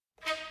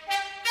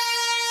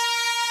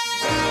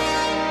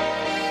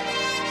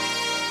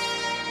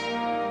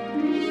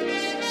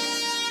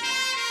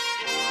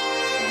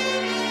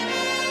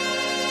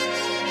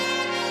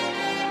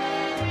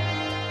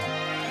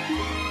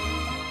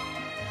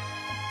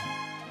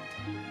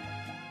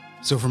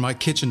So for my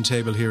kitchen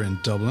table here in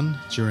Dublin,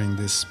 during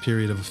this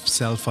period of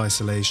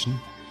self-isolation,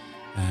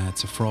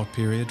 it's a fraught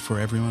period for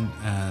everyone.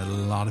 A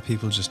lot of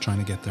people just trying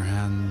to get their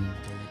hand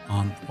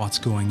on what's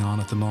going on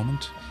at the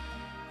moment.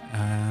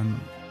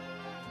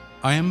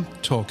 I am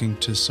talking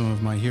to some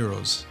of my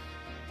heroes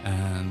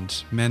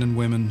and men and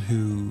women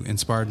who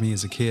inspired me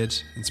as a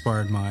kid,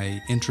 inspired my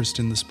interest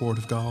in the sport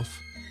of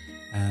golf.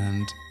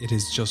 And it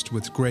is just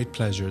with great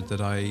pleasure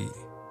that I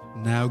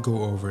now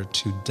go over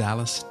to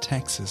Dallas,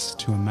 Texas,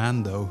 to a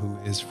man, though, who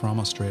is from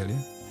Australia,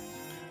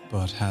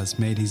 but has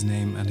made his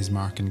name and his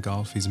mark in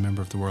golf. He's a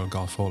member of the World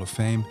Golf Hall of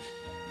Fame.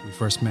 We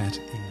first met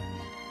in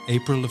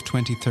April of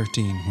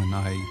 2013 when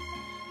I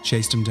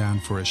chased him down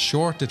for a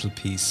short little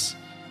piece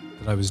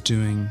that I was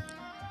doing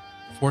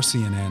for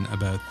CNN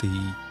about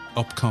the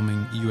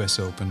upcoming US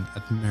Open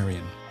at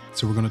Merion.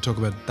 So we're going to talk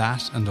about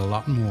that and a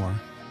lot more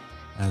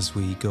as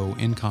we go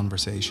in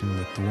conversation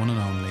with the one and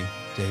only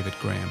David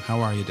Graham.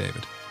 How are you,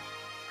 David?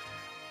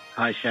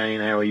 Hi, Shane.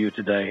 How are you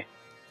today?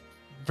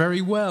 Very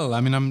well.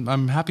 I mean,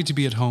 I'm happy to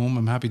be at home.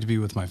 I'm happy to be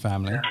with my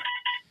family. Yeah.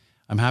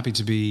 I'm happy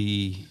to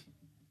be,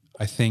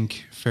 I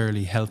think,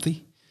 fairly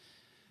healthy.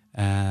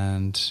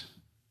 And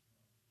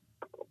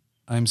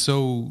I'm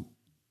so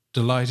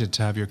delighted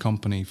to have your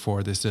company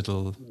for this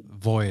little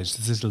voyage,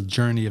 this little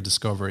journey of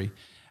discovery,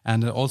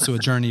 and also a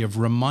journey of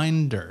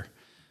reminder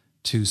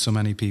to so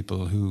many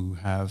people who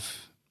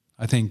have,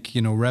 I think,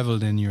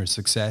 reveled in your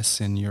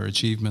success, in your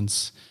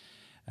achievements,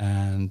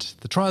 and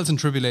the trials and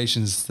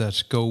tribulations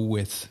that go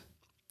with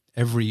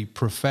every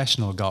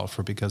professional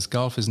golfer, because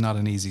golf is not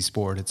an easy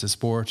sport. It's a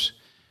sport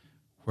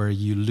where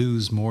you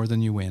lose more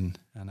than you win.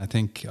 And I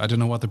don't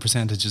know what the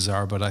percentages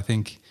are, but I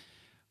think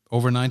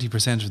over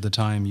 90% of the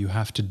time you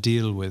have to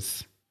deal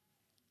with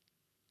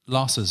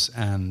losses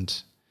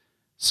and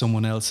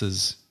someone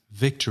else's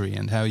victory,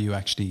 and how you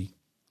actually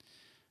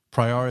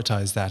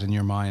prioritize that in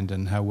your mind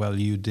and how well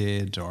you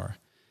did or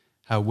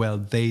how well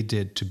they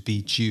did to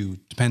beat you.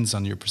 Depends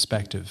on your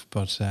perspective.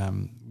 But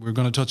we're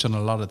going to touch on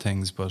a lot of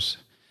things. But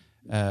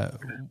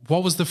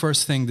what was the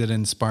first thing that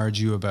inspired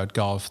you about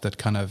golf that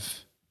kind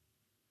of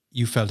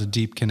you felt a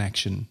deep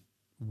connection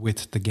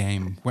with the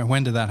game?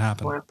 When did that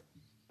happen? Well,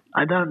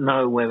 I don't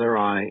know whether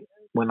in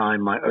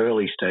my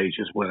early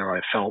stages, whether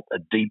I felt a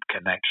deep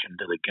connection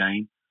to the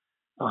game.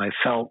 I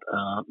felt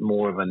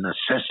more of a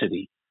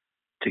necessity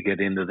to get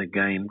into the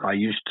game. I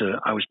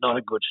was not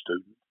a good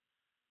student.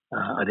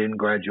 I didn't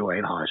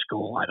graduate high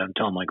school. I don't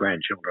tell my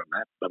grandchildren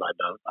that, but I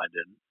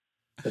didn't.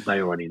 But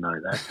they already know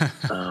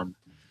that.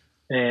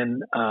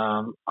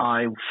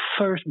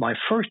 My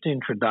first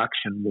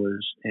introduction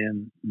was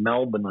in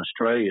Melbourne,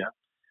 Australia,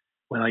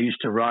 when I used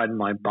to ride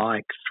my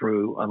bike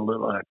through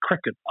a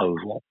cricket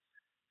oval,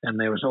 and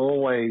there was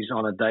always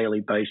on a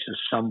daily basis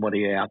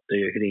somebody out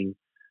there hitting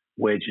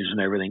wedges and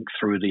everything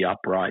through the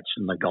uprights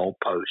and the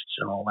goalposts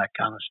and all that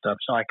kind of stuff.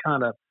 So I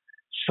kind of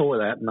saw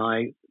that,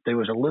 and there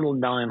was a little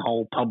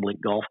 9-hole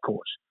public golf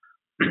course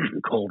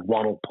called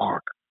Wattle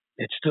Park.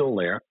 It's still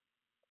there.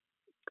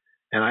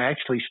 And I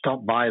actually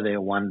stopped by there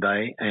one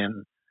day,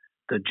 and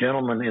the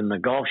gentleman in the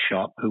golf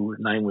shop, whose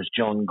name was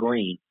John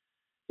Green,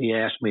 he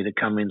asked me to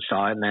come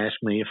inside and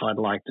asked me if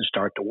I'd like to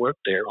start to work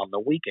there on the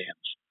weekends.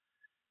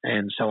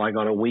 And so I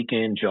got a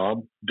weekend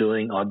job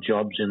doing odd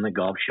jobs in the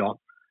golf shop,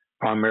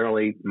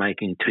 primarily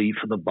making tea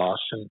for the boss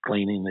and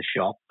cleaning the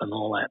shop and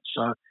all that.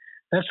 So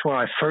that's where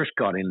I first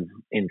got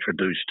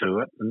introduced to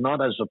it,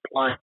 not as a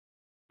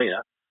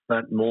player,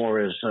 but more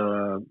as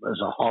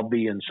a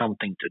hobby and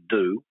something to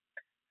do.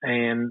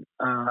 And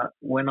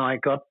when I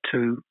got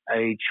to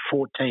age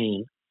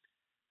 14,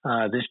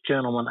 this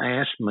gentleman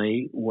asked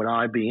me, would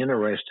I be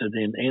interested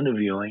in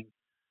interviewing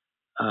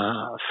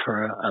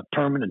for a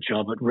permanent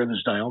job at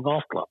Riversdale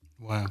Golf Club.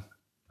 Wow.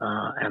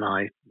 And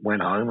I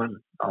went home, and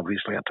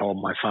obviously I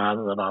told my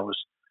father that I was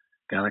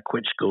going to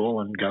quit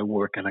school and go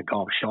work in a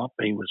golf shop.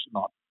 He was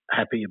not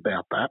happy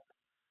about that,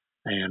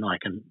 and I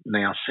can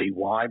now see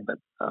why. But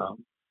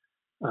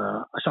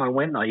so I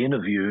went and I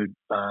interviewed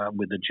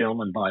with a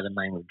gentleman by the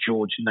name of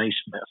George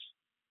Naismith,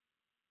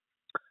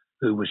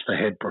 who was the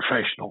head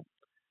professional.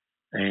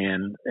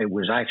 And it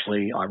was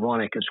actually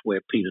ironic, it's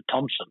where Peter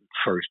Thompson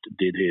first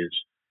did his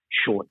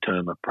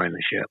short-term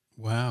apprenticeship.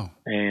 Wow.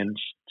 And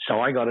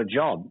so I got a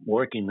job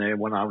working there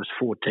when I was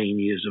 14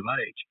 years of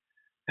age.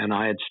 And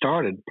I had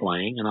started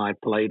playing, and I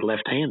played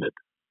left-handed.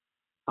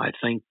 I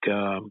think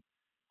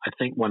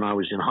when I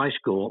was in high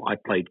school, I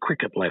played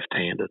cricket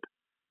left-handed,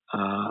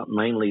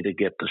 mainly to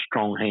get the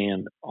strong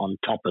hand on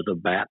top of the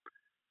bat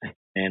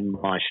and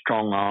my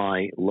strong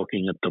eye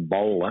looking at the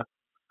bowler.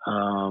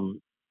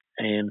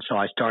 And so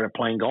I started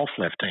playing golf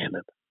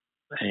left-handed.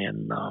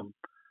 And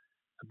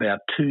about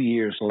 2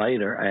 years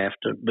later,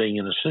 after being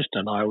an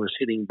assistant, I was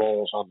hitting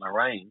balls on the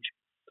range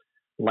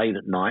late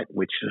at night,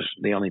 which is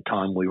the only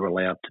time we were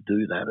allowed to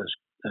do that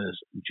as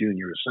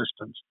junior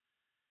assistants.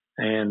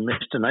 And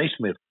Mr.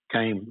 Naismith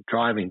came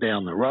driving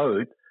down the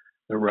road.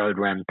 The road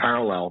ran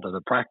parallel to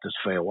the practice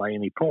fairway,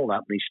 and he pulled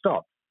up and he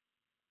stopped.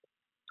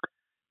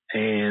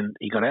 And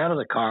he got out of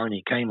the car and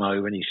he came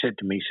over and he said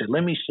to me, he said,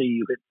 "Let me see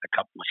you hit a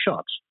couple of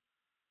shots."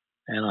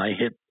 and I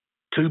hit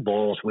 2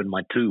 balls with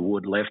my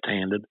 2-wood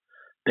left-handed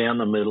down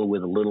the middle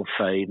with a little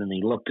fade. And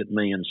he looked at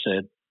me and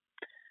said,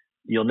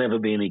 "You'll never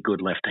be any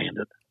good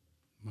left-handed."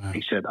 Wow.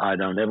 He said, "I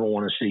don't ever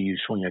want to see you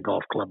swing a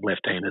golf club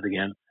left-handed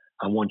again.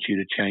 I want you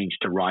to change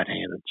to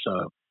right-handed. So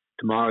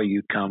tomorrow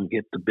you come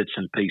get the bits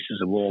and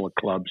pieces of all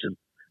the clubs and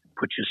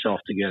put yourself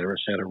together a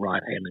set of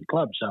right-handed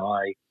clubs." So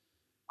I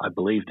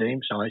believed him,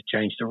 so I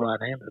changed to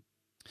right-handed.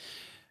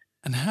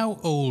 And how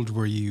old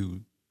were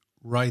you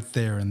right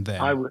there and then?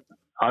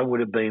 I would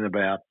have been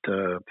about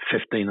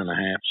 15 and a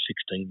half,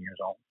 16 years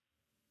old.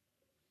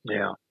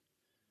 Yeah.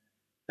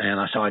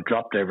 And so I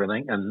dropped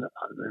everything. And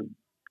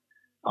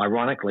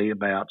ironically,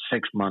 about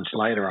 6 months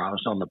later, I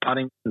was on the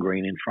putting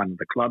green in front of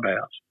the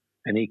clubhouse.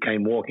 And he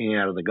came walking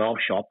out of the golf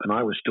shop, and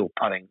I was still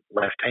putting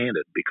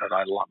left-handed because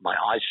my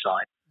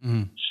eyesight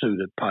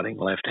suited putting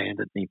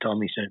left-handed. And he told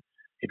me, he said,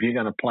 "If you're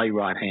going to play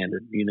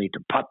right-handed, you need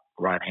to putt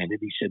right-handed."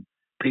 He said,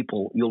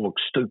 "You'll look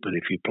stupid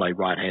if you play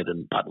right-handed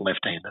and putt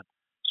left-handed."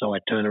 So I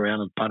turned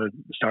around and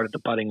started to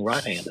putting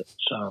right-handed.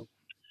 So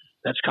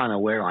that's kind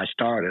of where I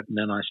started. And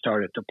then I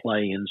started to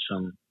play in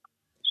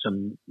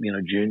some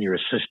junior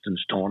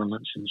assistance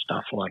tournaments and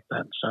stuff like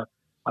that. So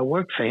I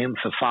worked for him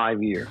for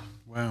 5 years.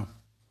 Wow.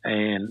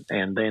 And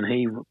then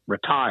he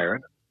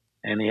retired,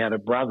 and he had a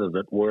brother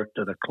that worked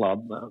at a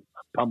club, a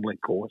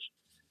public course,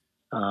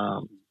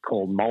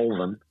 called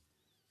Malvern.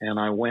 And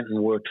I went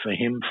and worked for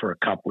him for a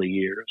couple of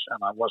years, and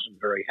I wasn't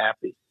very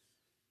happy.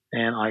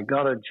 And I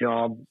got a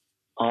job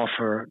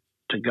offer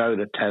to go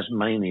to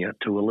Tasmania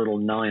to a little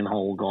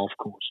 9-hole golf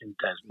course in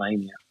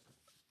Tasmania.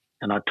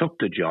 And I took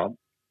the job.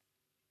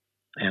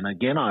 And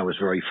again, I was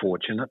very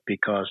fortunate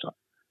because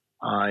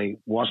I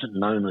wasn't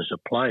known as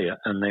a player.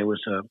 And there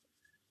was a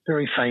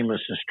very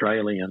famous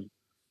Australian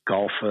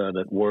golfer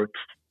that worked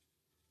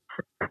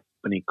for a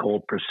company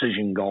called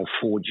Precision Golf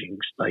Forgings.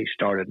 They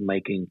started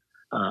making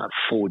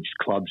forged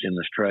clubs in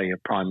Australia,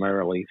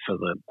 primarily for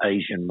the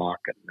Asian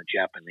market and the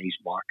Japanese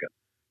market.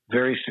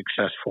 Very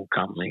successful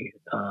company.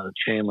 The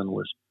chairman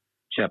was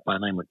a chap by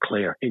the name of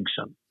Claire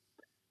Higson.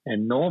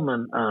 And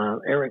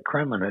Eric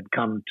Kremen had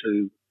come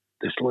to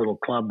this little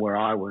club where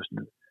I was.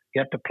 He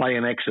had to play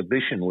an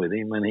exhibition with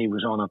him, and he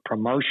was on a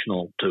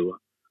promotional tour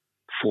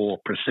for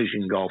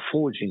Precision Golf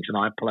Forgings, and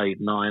I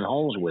played 9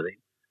 holes with him.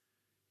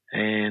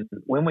 And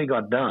when we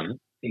got done,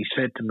 he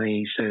said to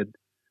me,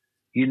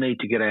 "You need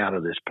to get out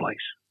of this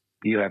place.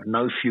 You have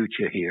no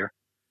future here.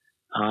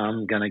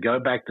 I'm going to go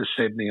back to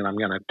Sydney, and I'm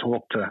going to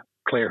talk to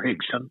Claire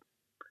Higson,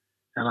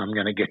 and I'm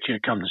going to get you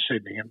to come to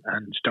Sydney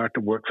and start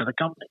to work for the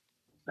company."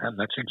 And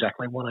that's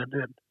exactly what I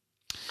did.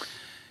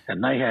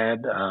 And they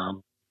had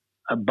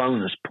a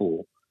bonus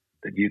pool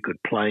that you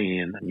could play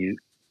in, and you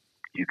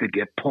could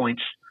get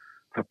points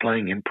for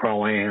playing in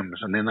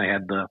Pro-Ams. And then they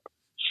had the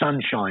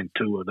Sunshine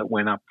Tour that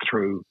went up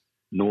through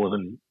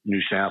northern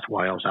New South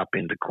Wales up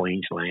into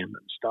Queensland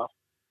and stuff.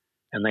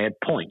 And they had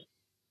points.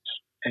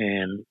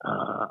 And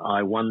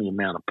I won the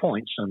amount of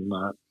points. And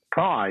the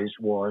prize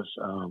was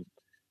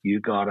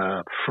you got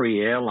a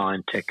free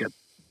airline ticket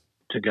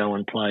to go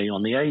and play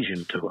on the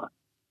Asian Tour.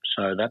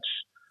 So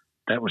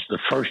that was the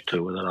first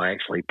tour that I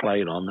actually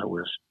played on.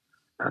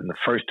 And the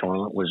first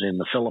tournament was in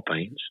the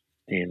Philippines,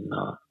 in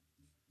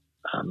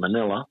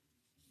Manila.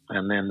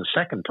 And then the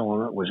second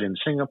tournament was in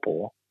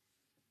Singapore.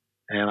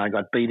 And I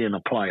got beat in a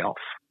playoff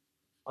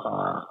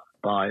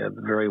by a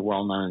very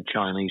well-known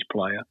Chinese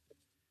player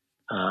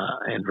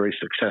and very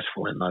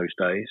successful in those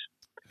days.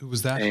 Who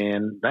was that?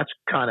 And that's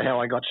kind of how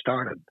I got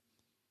started.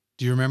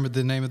 Do you remember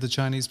the name of the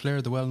Chinese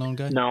player, the well-known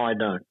guy? No, I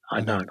don't. I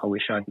don't. I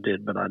wish I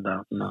did, but I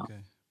don't. No. Okay.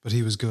 But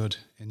he was good,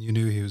 and you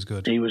knew he was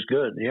good. He was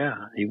good, yeah.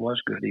 He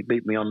was good. He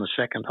beat me on the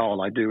second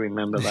hole. I do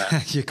remember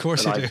that. Of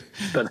course you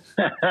do.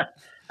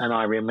 And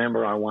I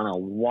remember I won a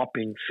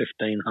whopping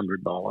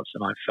 $1,500,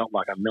 and I felt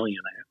like a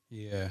millionaire.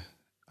 Yeah.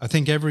 I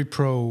think every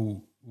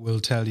pro will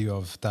tell you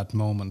of that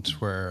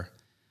moment where,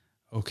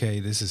 okay,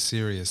 this is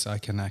serious. I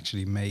can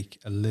actually make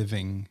a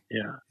living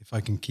if I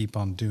can keep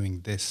on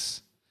doing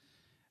this.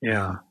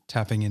 Yeah.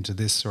 Tapping into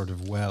this sort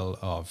of well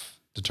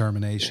of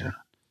determination.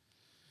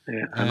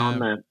 Yeah. And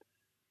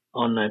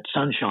on that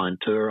Sunshine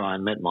Tour, I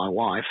met my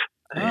wife,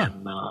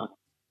 and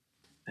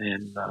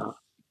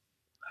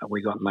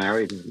we got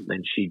married, and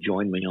then she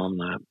joined me on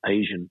the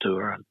Asian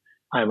Tour. And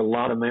I have a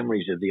lot of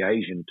memories of the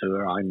Asian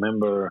Tour. I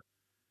remember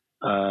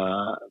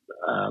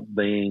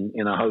being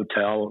in a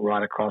hotel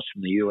right across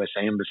from the U.S.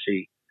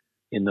 Embassy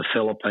in the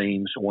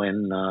Philippines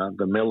when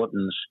the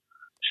militants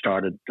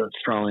started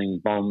throwing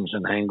bombs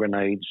and hand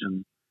grenades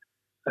and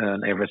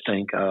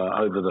everything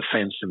over the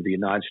fence of the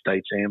United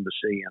States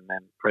Embassy. And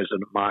then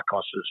President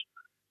Marcos's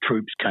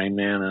troops came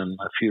in, and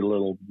a few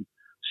little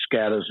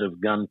scatters of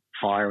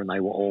gunfire, and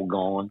they were all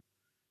gone.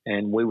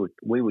 And we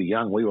were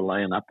young. We were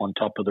laying up on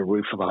top of the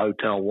roof of the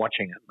hotel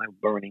watching it. They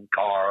were burning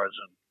cars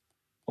and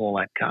all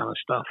that kind of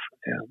stuff.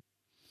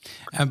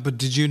 Yeah. But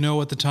did you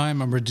know at the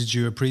time, or did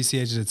you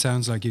appreciate it? It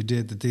sounds like you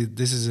did. That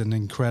this is an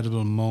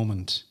incredible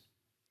moment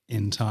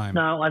in time.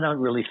 No, I don't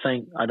really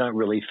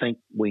think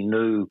we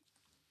knew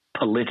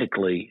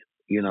politically,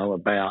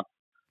 about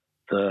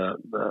the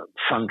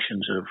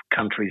functions of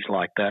countries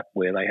like that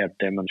where they have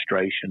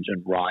demonstrations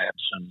and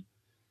riots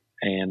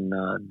and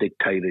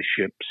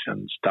dictatorships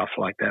and stuff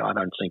like that. I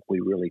don't think we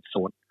really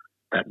thought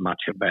that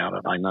much about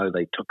it. I know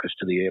they took us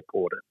to the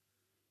airport at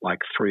like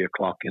 3:00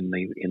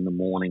 in the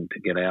morning to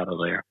get out of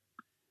there,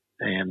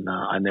 and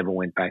I never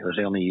went back. It was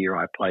the only year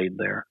I played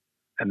there,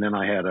 and then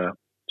I had a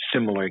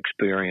similar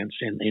experience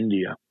in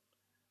India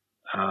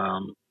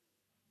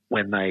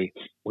when they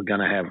were going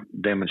to have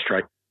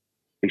demonstrations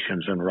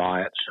and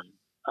riots.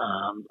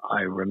 And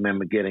I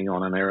remember getting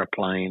on an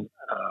airplane.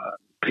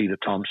 Peter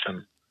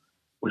Thompson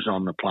was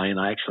on the plane.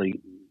 I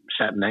actually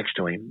sat next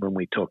to him when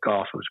we took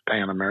off. It was a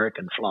Pan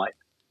American flight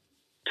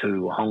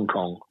to Hong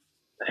Kong.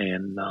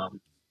 And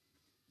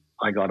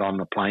I got on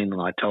the plane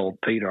and I told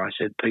Peter, I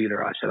said,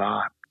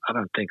 I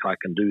don't think I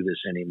can do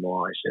this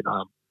anymore. I said,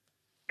 I'm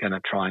going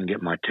to try and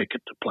get my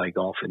ticket to play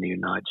golf in the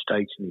United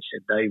States. And he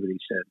said, David, he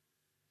said,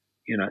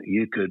 you know,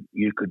 you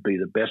could be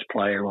the best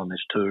player on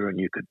this tour and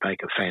you could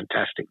make a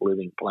fantastic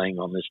living playing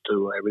on this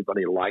tour.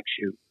 Everybody likes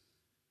you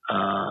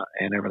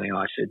and everything.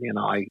 I said, you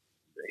know,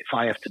 if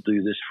I have to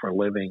do this for a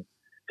living,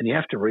 and you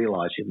have to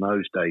realize in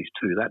those days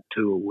too, that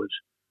tour was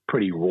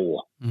pretty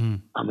raw.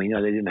 Mm. I mean, you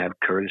know, they didn't have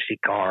courtesy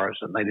cars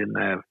and they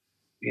didn't have,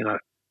 you know,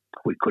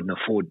 we couldn't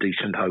afford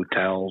decent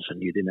hotels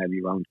and you didn't have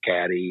your own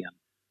caddy. And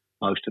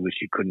most of us,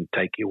 you couldn't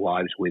take your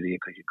wives with you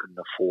because you couldn't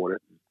afford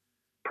it. And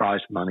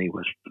prize money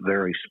was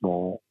very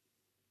small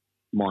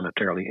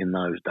monetarily in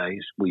those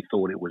days. We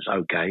thought it was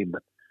okay,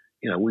 but,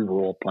 you know, we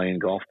were all playing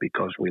golf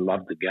because we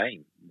loved the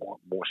game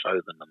more so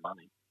than the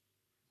money.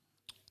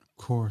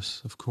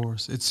 Of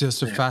course. It's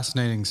just a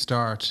fascinating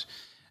start.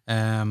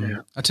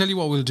 I tell you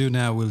what we'll do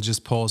now. We'll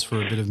just pause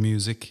for a bit of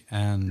music,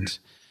 and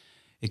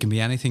it can be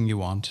anything you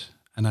want.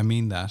 And I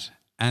mean that,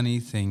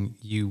 anything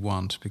you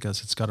want,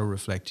 because it's got to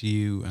reflect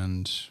you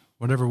and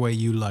whatever way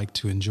you like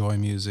to enjoy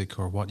music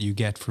or what you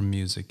get from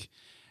music.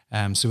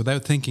 So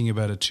without thinking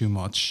about it too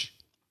much,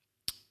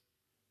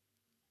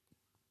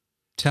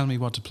 tell me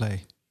what to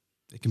play.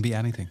 It can be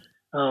anything.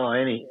 Oh,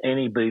 any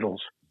Beatles.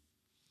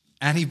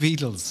 Any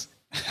Beatles.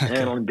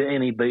 Okay.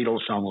 Any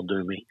Beatles song will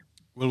do me.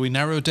 Will we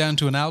narrow it down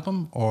to an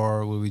album,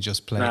 or will we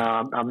just play?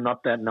 No, I'm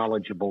not that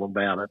knowledgeable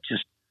about it.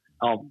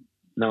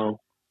 No.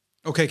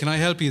 Okay, can I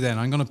help you then?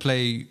 I'm going to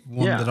play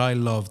one that I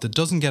love that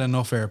doesn't get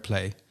enough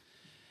airplay.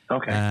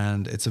 Okay.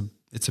 And it's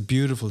a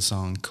beautiful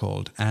song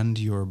called "And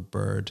Your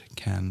Bird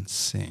Can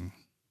Sing."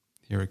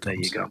 Here it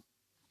comes. There you go.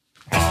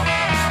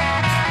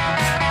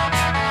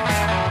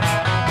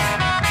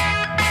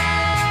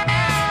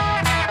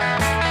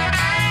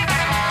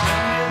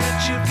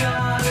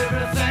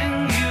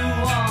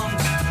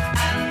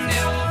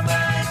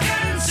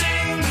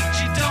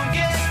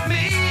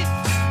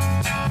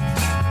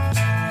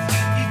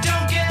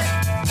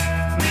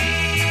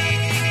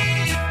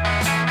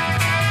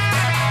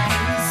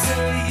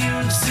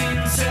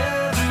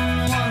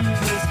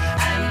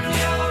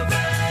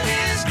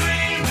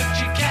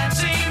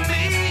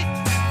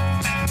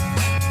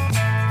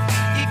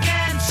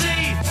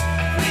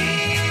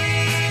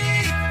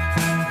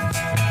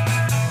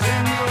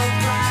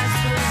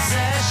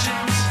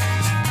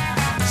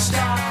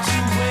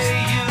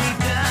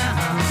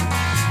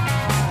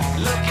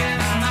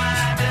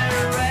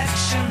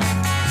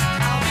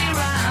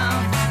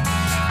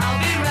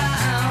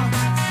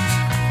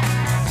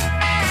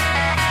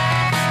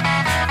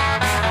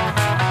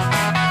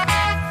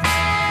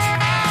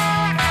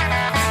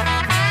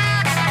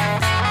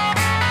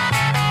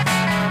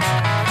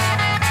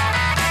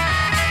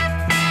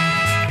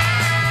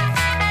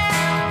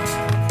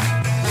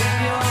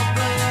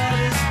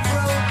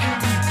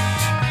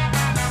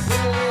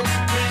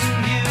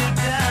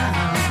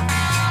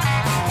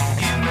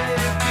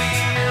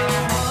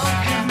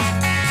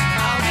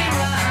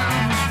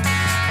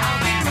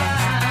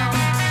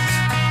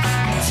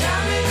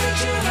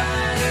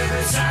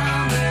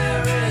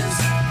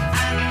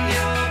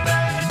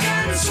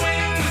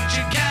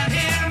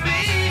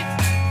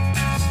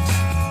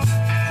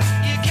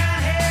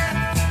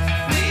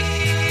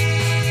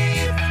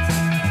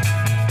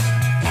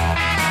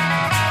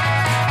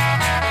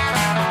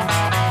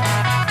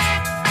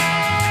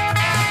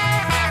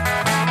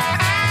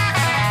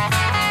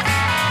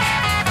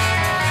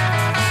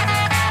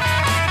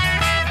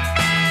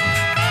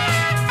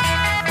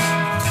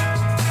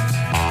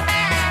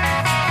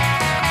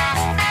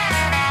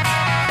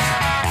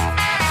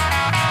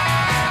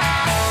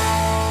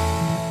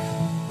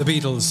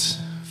 Beatles,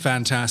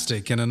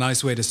 fantastic, and a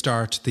nice way to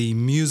start the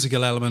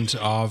musical element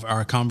of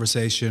our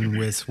conversation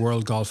with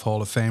World Golf Hall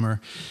of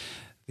Famer,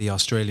 the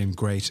Australian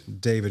great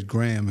David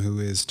Graham, who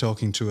is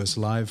talking to us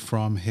live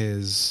from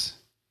his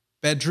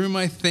bedroom,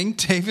 I think.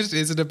 David,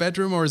 is it a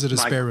bedroom or is it a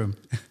spare room?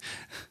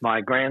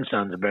 My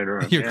grandson's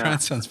bedroom. Your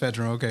grandson's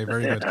bedroom, okay,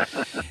 very good.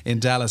 In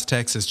Dallas,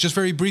 Texas. Just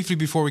very briefly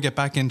before we get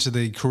back into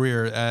the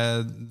career,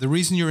 the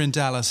reason you're in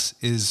Dallas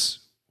is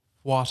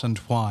what and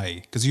why?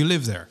 Because you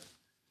live there.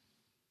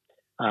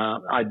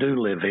 I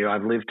do live here.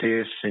 I've lived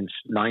here since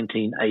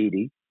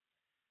 1980.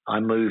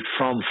 I moved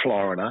from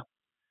Florida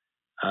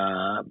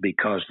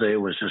because there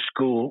was a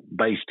school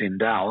based in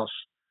Dallas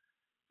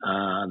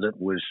that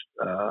was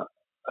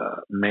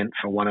meant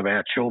for one of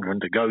our children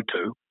to go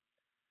to.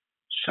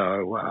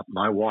 So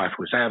my wife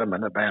was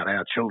adamant about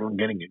our children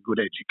getting a good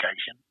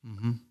education.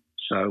 Mm-hmm.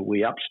 So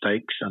we upped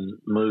stakes and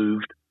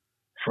moved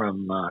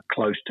from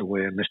close to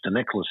where Mr.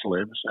 Nicholas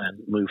lives and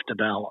moved to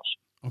Dallas.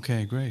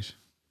 Okay, great.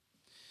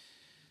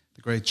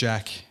 The great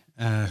Jack,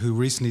 who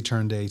recently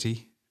turned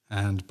 80,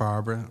 and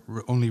Barbara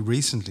only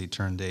recently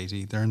turned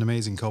 80. They're an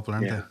amazing couple,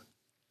 aren't they?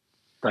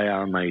 They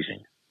are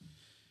amazing.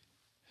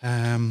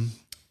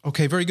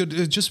 Okay, very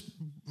good. Just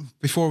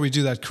before we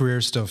do that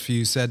career stuff,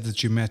 you said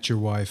that you met your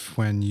wife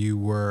when you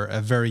were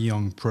a very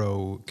young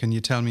pro. Can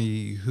you tell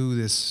me who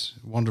this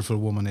wonderful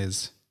woman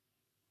is?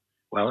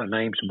 Well, her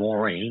name's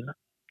Maureen,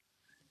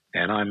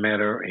 and I met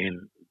her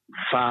in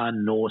far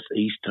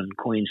northeastern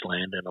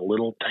Queensland in a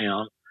little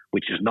town,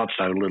 which is not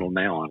so little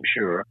now, I'm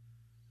sure,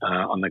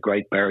 on the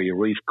Great Barrier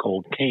Reef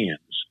called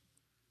Cairns.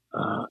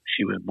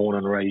 She was born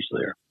and raised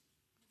there.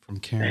 From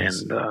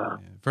Cairns. And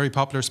very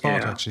popular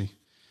spot, actually.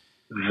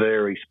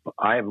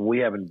 We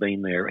haven't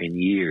been there in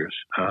years.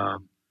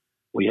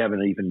 We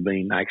haven't even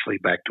been actually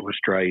back to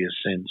Australia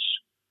since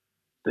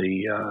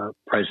the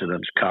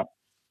President's Cup,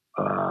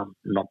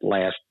 not the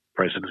last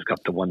President's Cup,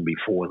 the one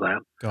before that.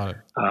 Got it.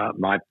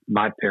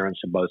 My parents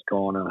are both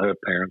gone, and her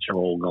parents are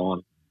all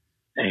gone,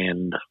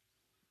 and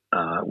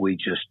we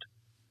just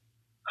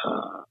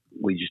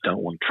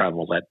don't want to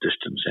travel that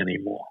distance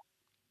anymore.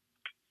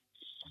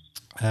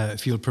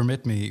 If you'll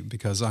permit me,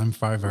 because I'm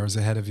 5 hours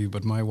ahead of you,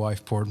 but my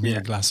wife poured me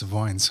a glass of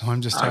wine, so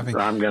I'm just having.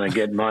 I'm going to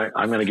get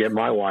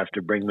my wife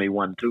to bring me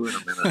one too in a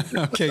minute.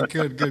 Okay,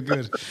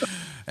 good.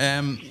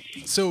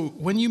 So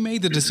when you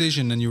made the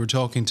decision and you were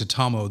talking to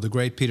Tomo, the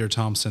great Peter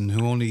Thompson,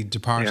 who only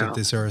departed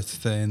this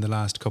earth in the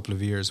last couple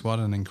of years, what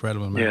an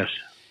incredible man!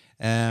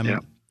 Yes.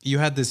 You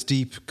had this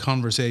deep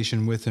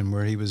conversation with him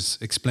where he was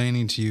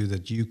explaining to you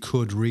that you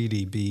could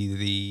really be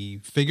the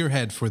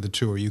figurehead for the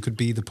tour. You could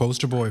be the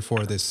poster boy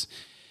for this.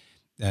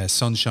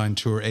 Sunshine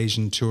Tour,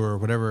 Asian Tour,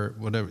 whatever.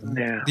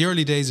 Yeah. The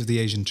early days of the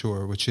Asian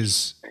Tour, which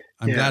is,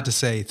 I'm glad to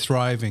say,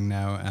 thriving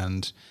now.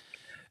 And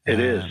it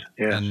is,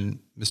 yes. And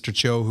Mr.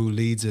 Cho, who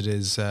leads it,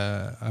 is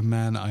a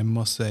man, I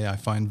must say, I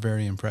find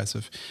very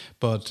impressive.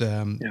 But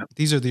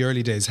these are the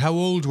early days. How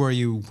old were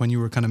you when you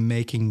were kind of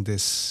making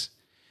this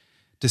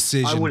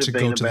decision to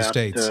go to the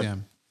States?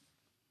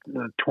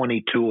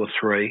 22 or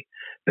 3.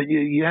 But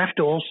you have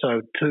to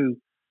also, too,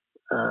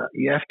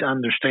 you have to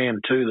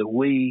understand, too, that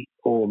we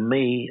or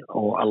me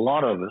or a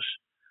lot of us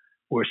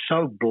were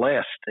so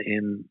blessed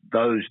in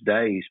those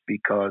days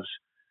because,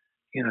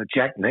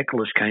 Jack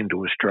Nicklaus came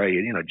to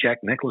Australia. Jack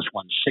Nicklaus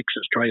won 6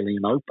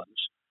 Australian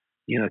Opens.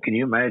 Can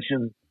you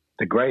imagine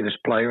the greatest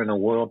player in the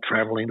world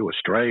traveling to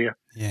Australia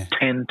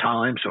 10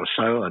 times or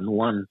so and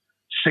won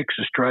 6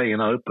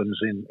 Australian Opens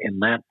in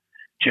that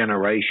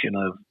generation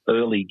of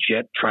early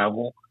jet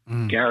travel?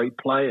 Gary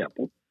Player,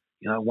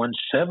 won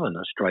 7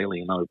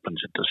 Australian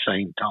Opens at the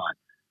same time.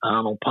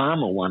 Arnold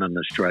Palmer won an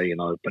Australian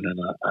Open and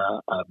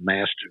a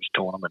Masters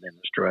tournament in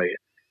Australia.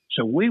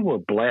 So we were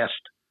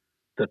blessed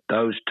that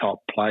those top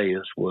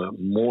players were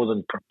more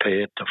than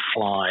prepared to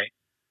fly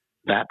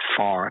that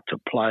far to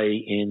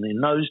play in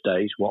those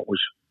days, what was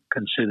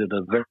considered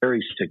a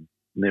very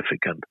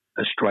significant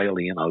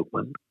Australian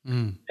Open.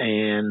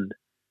 And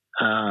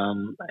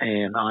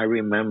I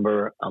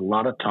remember a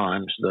lot of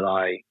times that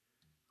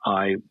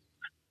I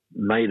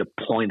made a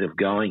point of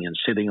going and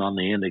sitting on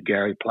the end of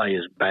Gary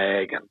Player's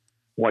bag and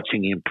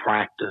watching him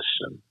practice.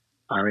 And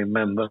I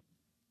remember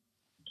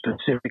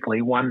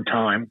specifically one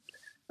time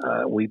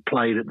we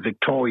played at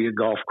Victoria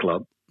Golf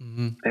Club,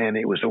 and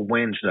it was a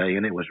Wednesday,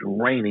 and it was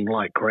raining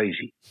like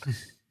crazy.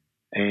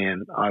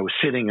 And I was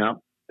sitting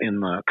up in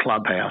the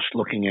clubhouse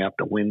looking out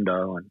the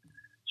window, and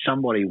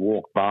somebody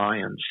walked by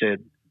and said,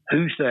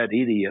 "Who's that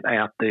idiot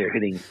out there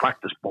hitting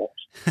practice balls?"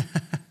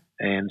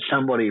 And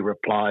somebody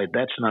replied,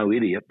 "That's no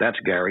idiot, that's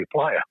Gary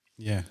Player."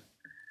 Yeah.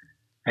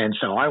 And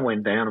so I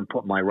went down and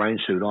put my rain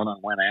suit on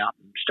and went out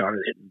and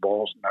started hitting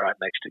balls right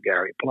next to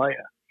Gary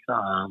Player.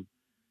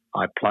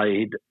 I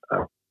played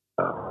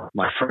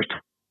my first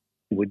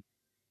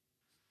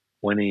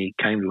when he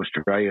came to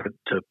Australia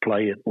to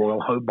play at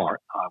Royal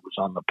Hobart. I was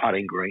on the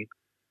putting green,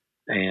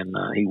 and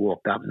he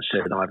walked up and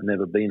said, "I've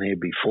never been here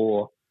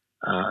before.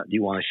 Do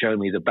you want to show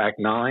me the back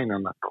nine?"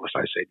 And of course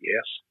I said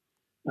yes.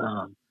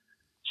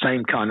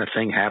 Same kind of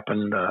thing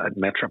happened at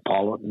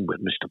Metropolitan with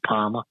Mr.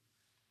 Palmer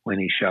when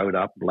he showed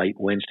up late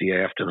Wednesday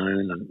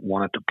afternoon and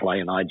wanted to play,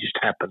 and I just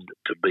happened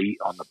to be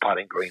on the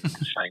putting green at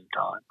the same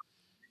time.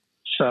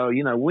 So,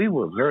 we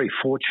were very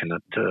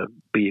fortunate to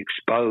be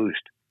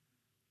exposed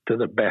to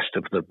the best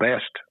of the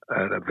best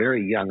at a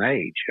very young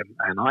age,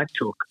 and I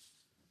took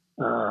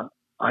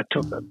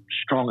a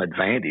strong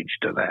advantage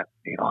to that.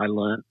 I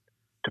learned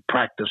to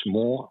practice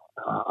more.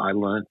 I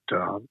learned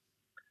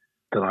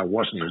that I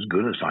wasn't as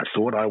good as I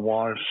thought I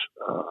was.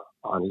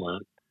 I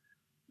learned,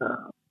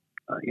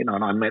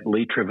 and I met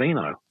Lee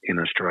Trevino in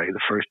Australia. The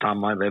first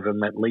time I've ever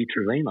met Lee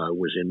Trevino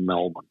was in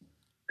Melbourne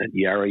at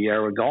Yarra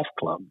Yarra Golf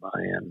Club.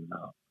 And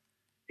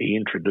he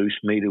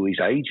introduced me to his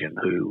agent,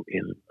 who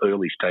in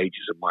early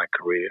stages of my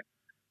career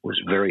was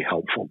very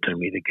helpful to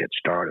me to get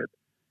started.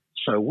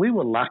 So we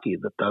were lucky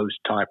that those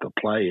type of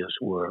players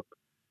were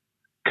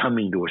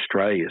coming to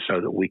Australia so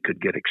that we could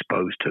get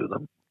exposed to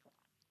them.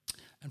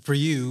 And for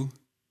you,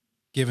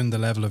 given the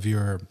level of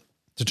your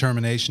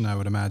determination, I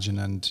would imagine,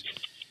 and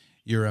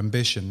your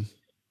ambition,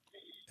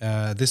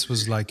 this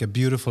was like a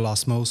beautiful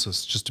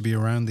osmosis just to be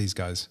around these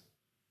guys.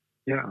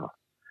 Yeah,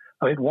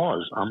 it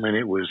was. I mean,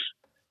 it was,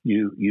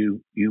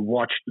 you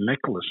watched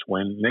Nicholas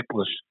when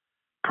Nicholas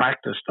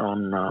practiced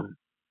on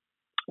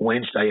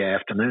Wednesday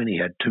afternoon. He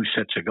had 2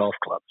 sets of golf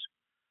clubs,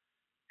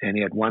 and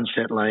he had one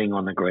set laying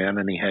on the ground,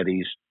 and he had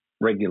his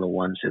regular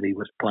ones that he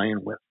was playing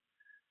with.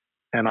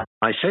 And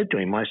I said to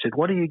him, I said,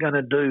 what are you going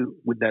to do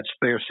with that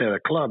spare set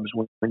of clubs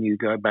when you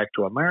go back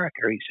to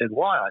America? He said,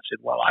 why? I said,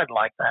 well, I'd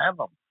like to have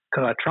them.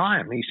 Could I try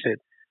them? He said,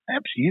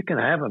 absolutely, you can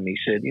have them. He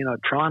said,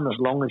 try them as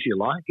long as you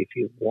like. If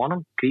you want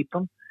them, keep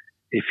them.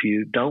 If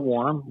you don't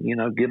want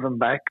them, give them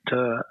back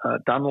to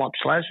Dunlop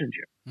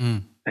Slazenger.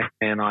 Mm.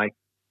 And I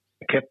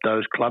kept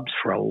those clubs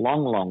for a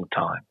long, long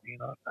time.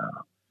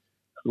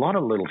 A lot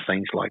of little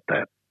things like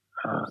that.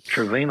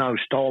 Trevino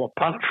stole a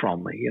putt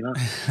from me.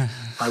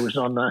 I was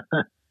on the.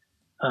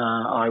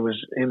 I was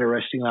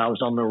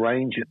on the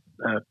range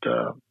at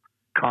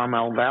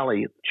Carmel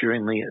Valley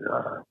during the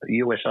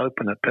U.S.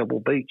 Open at Pebble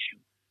Beach.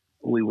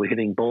 We were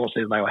hitting balls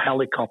there. They were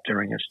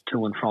helicoptering us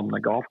to and from the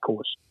golf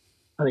course.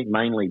 I think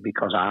mainly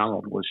because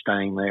Arnold was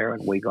staying there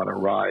and we got a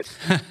ride.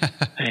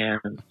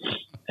 and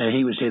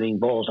he was hitting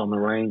balls on the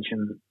range,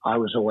 and I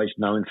was always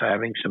known for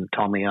having some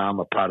Tommy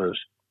Armour putters.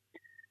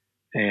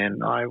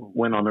 And I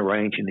went on the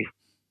range, and he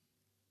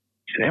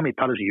said, how many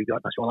putters have you got?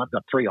 And I said, well, I've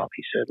got 3 off.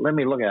 He said, let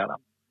me look at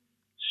them.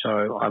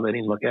 So I let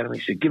him look at him. He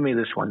said, give me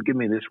this one, give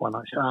me this one.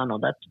 I said, oh, no,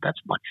 that's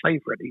my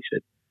favorite. He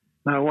said,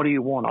 no, what do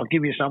you want? I'll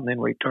give you something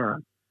in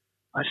return.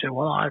 I said,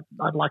 well,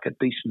 I'd like a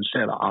decent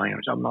set of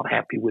irons. I'm not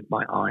happy with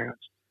my irons.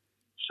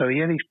 So he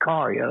had his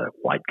car. He had a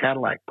white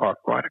Cadillac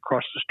parked right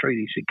across the street.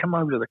 He said, come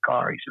over to the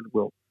car. He said,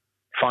 we'll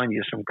find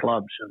you some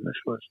clubs. And this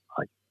was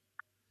like,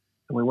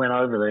 and we went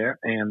over there,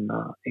 and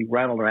he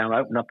rattled around,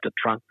 opened up the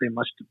trunk. There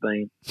must have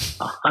been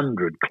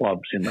 100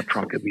 clubs in the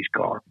trunk of his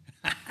car.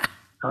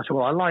 I said,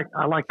 well, I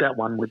like that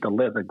one with the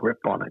leather grip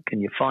on it.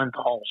 Can you find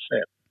the whole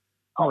set?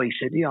 Oh, he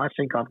said, yeah, I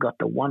think I've got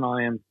the 1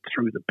 iron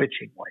through the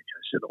pitching wedge.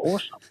 I said,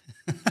 awesome.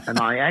 And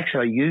I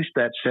actually used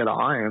that set of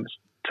irons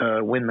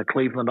to win the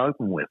Cleveland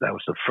Open with. That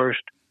was the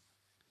first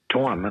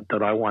tournament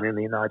that I won in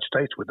the United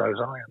States with those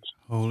irons.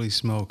 Holy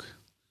smoke.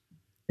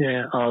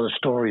 Yeah, the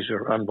stories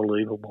are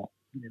unbelievable.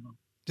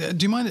 Do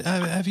you mind,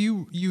 have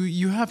you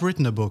have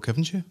written a book,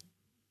 haven't you?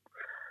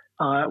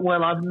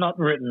 Well, I've not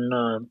written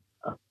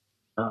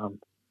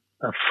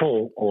a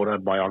full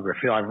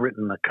autobiography. I've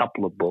written a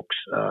couple of books.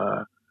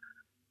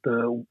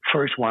 The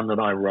first one that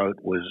I wrote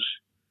was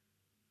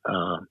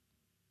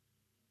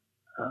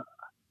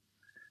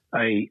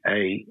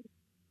a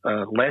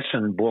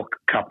lesson book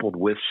coupled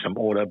with some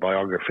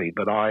autobiography,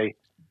 but I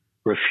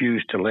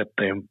refused to let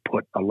them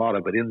put a lot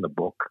of it in the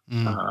book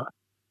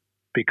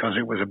because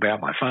it was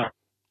about my father.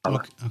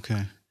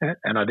 Okay.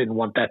 And I didn't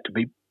want that to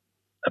be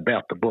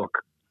about the book.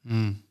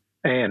 Mm.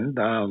 And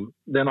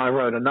then I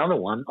wrote another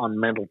one on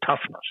mental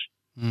toughness,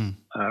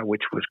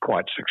 which was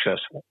quite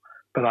successful.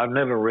 But I've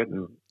never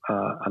written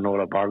an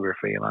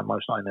autobiography, and I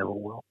never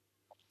will.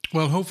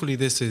 Well, hopefully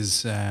this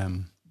is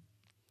a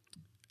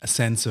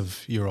sense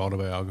of your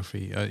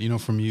autobiography,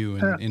 from you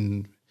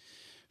in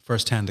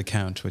first-hand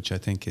account, which I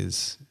think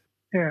is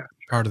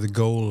part of the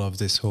goal of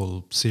this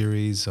whole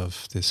series,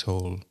 of this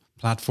whole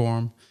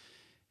platform,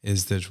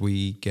 is that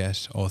we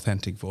get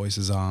authentic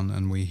voices on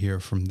and we hear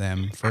from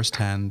them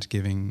firsthand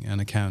giving an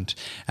account.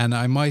 And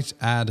I might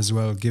add as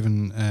well,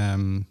 given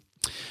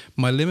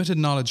my limited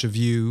knowledge of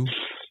you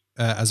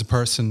as a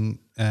person,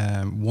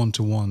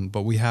 one-to-one,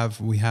 but we have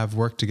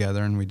worked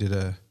together, and we did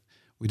a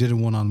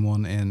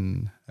one-on-one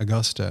in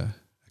Augusta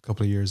a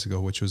couple of years ago,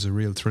 which was a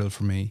real thrill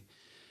for me.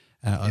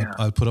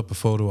 I'll put up a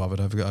photo of it.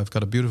 I've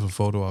got a beautiful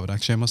photo of it.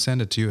 Actually, I must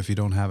send it to you if you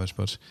don't have it.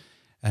 But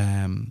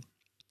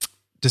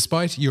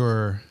despite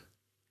your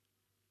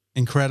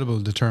incredible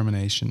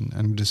determination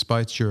and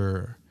despite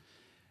your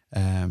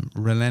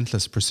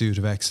relentless pursuit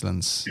of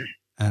excellence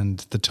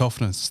and the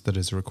toughness that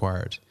is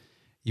required,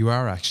 you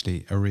are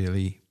actually a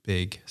really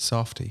big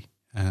softie,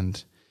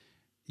 and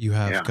you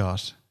have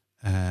got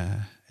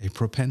a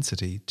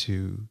propensity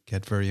to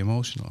get very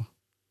emotional.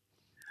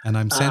 And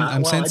I'm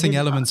sensing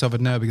elements of it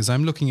now because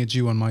I'm looking at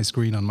you on my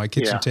screen on my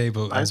kitchen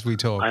table as we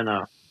talk.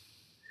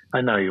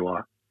 I know you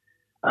are.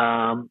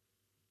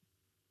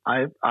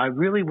 I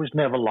really was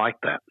never like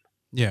that.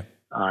 Yeah.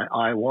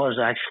 I was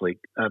actually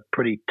a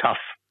pretty tough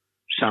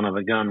son of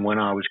a gun when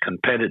I was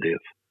competitive.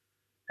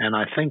 And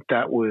I think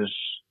that was,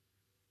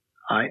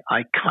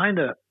 I kind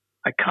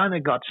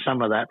of got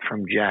some of that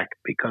from Jack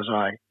because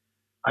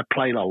I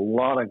played a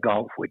lot of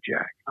golf with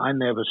Jack. I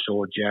never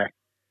saw Jack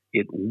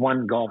hit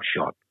one golf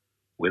shot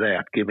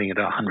without giving it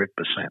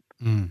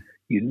 100%.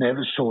 You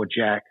never saw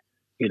Jack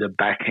hit a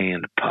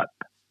backhand putt.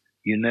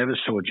 you never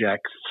saw Jack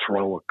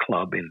throw a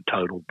club in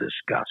total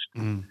disgust.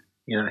 Mm.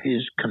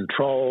 His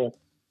control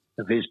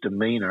of his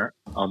demeanor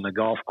on the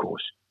golf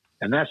course.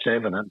 And that's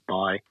evident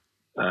by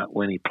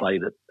when he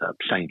played at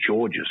St.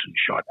 George's and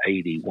shot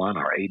 81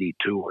 or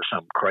 82 or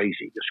something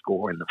crazy to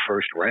score in the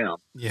first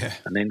round. Yeah.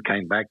 And then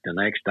came back the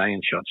next day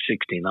and shot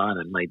 69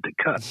 and made the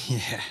cut.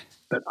 Yeah.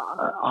 But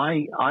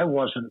I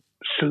wasn't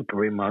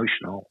super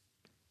emotional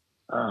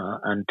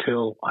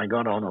until I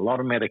got on a lot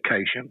of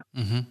medication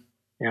Mm-hmm.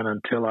 and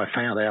until I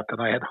found out that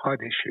I had heart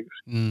issues.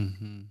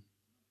 Mm-hmm.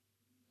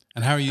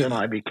 And how are you? Then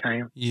I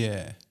became...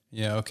 Yeah.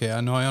 Yeah, okay.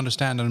 I know, I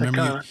understand. I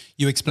remember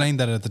you explained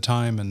that at the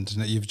time, and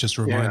you've just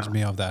reminded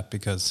me of that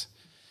because,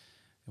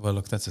 well,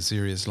 look, that's a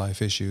serious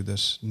life issue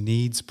that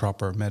needs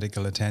proper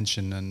medical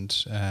attention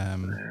and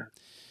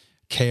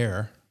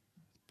care.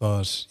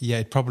 But yeah,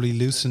 it probably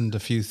loosened a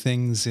few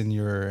things in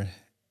your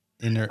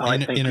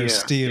inner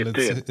steel.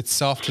 It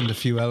softened a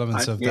few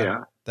elements of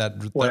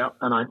that. Well,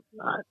 and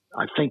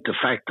I think the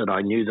fact that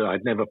I knew that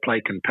I'd never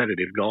play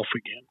competitive golf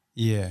again.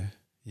 Yeah,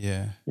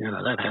 yeah.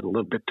 That had a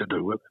little bit to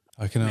do with it.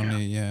 I can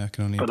only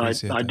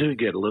appreciate But I that. do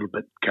get a little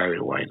bit carried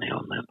away now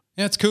and then.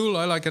 Yeah, it's cool.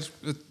 I like it,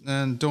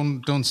 and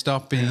don't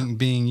stop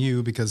being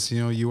you, because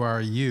you are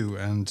you,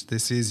 and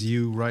this is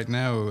you right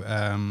now.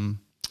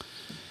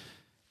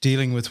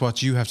 Dealing with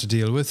what you have to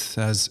deal with,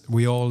 as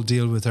we all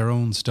deal with our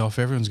own stuff.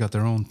 Everyone's got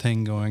their own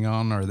thing going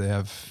on, or they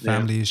have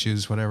family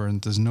issues, whatever,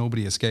 and there's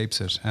nobody escapes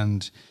it.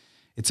 And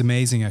it's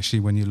amazing,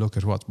 actually, when you look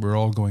at what we're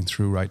all going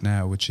through right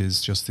now, which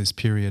is just this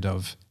period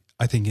of,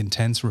 I think,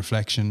 intense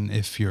reflection.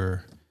 If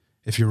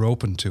you're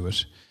open to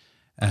it,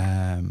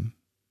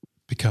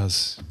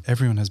 because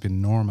everyone has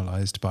been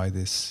normalized by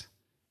this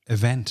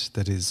event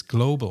that is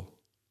global.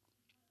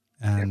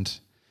 And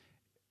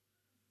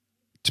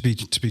to be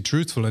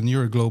truthful, and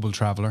you're a global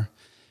traveler,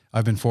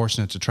 I've been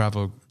fortunate to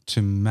travel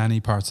to many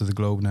parts of the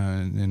globe now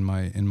in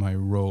my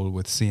role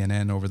with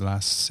CNN over the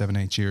last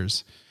 7-8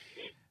 years.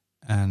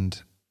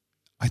 And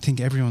I think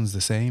everyone's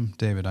the same,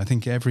 David. I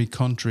think every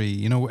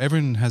country,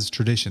 everyone has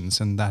traditions,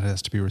 and that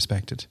has to be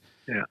respected.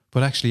 Yeah.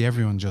 But actually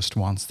everyone just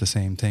wants the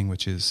same thing,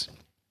 which is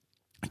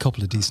a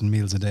couple of decent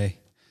meals a day,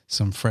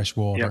 some fresh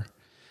water.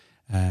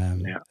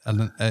 And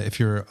if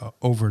you're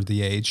over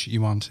the age,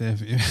 you want,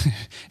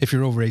 if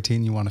you're over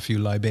 18, you want a few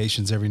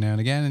libations every now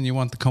and again, and you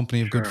want the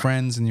company of good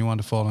friends, and you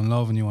want to fall in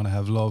love, and you want to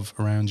have love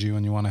around you,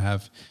 and you want to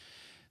have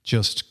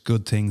just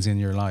good things in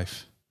your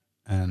life.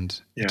 And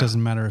it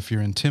doesn't matter if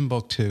you're in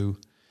Timbuktu,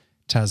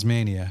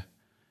 Tasmania,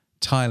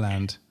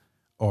 Thailand,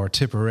 or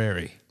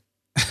Tipperary.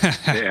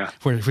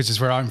 Which is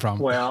where I'm from.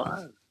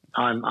 Well,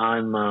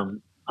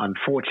 I'm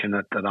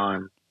fortunate that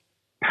I'm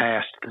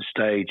past the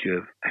stage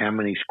of how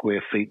many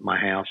square feet my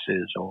house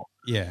is, or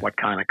what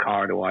kind of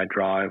car do I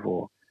drive,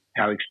 or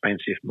how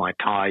expensive my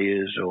tie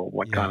is, or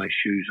what kind of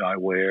shoes I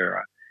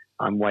wear.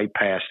 I'm way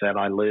past that.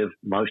 I live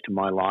most of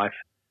my life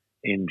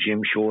in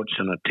gym shorts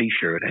and a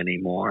T-shirt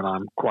anymore, and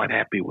I'm quite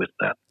happy with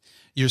that.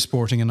 You're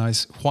sporting a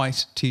nice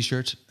white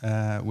T-shirt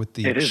with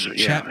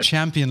the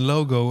champion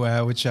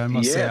logo, which I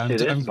must say,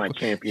 I'm my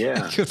champ.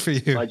 Yeah, good for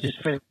you. I just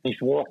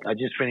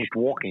finished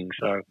walking,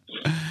 so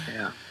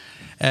yeah.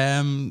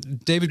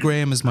 David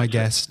Graham is my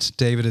guest.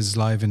 David is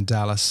live in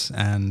Dallas,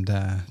 and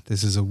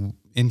this is a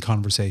In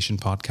Conversation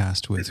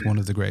podcast with one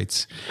of the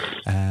greats.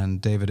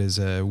 And David is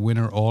a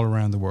winner all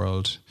around the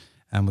world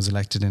and was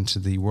elected into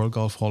the World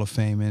Golf Hall of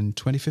Fame in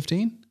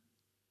 2015.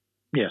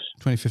 Yes,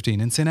 2015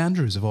 in St.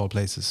 Andrews of all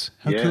places.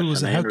 How cool was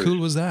that? How cool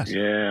was that?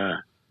 Yeah.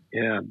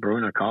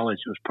 Bruner College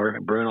was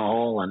perfect. Bruner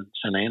Hall and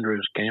St.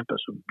 Andrews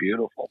campus was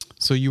beautiful.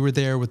 So you were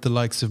there with the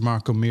likes of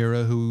Mark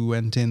O'Meara, who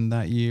went in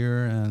that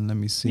year, and let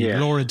me see,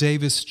 Laura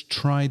Davis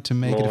tried to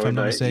make it, if I'm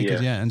not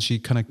mistaken, and she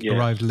kind of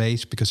arrived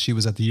late because she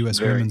was at the US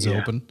Women's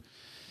Open.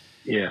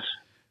 Yes.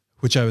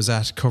 Which I was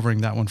at,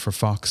 covering that one for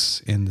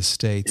Fox in the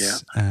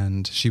States.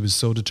 And she was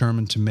so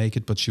determined to make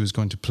it, but she was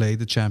going to play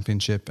the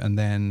championship and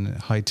then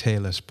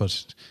hightail it.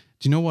 But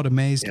do you know what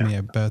amazed me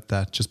about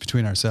that, just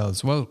between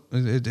ourselves? Well,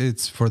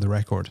 it's for the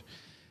record.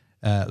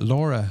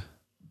 Laura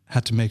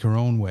had to make her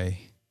own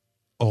way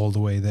all the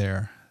way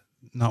there.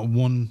 Not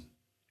one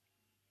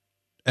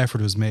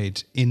effort was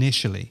made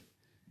initially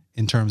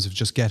in terms of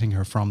just getting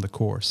her from the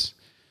course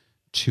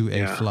to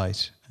a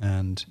flight.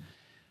 And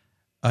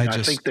I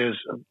think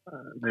there's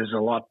a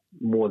lot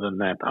more than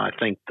that. I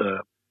think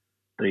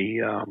they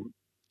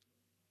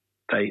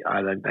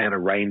had a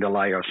rain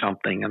delay or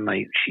something, and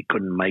she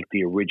couldn't make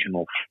the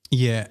original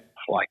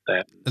like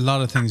that. A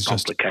lot of things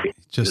just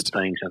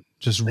things, and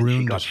just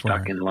ruined. She got it for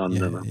stuck her. in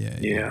London.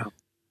 Yeah.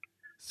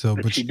 So,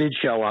 but she did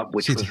show up,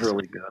 which was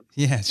really good.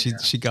 Yeah,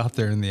 she got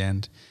there in the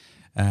end.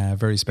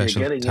 Very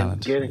special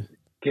talent.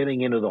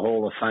 Getting into the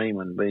Hall of Fame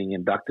and being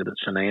inducted at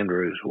St.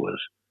 Andrews was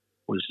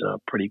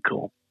pretty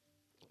cool.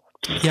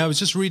 Yeah, I was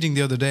just reading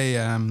the other day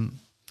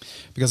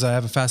because I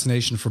have a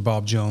fascination for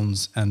Bob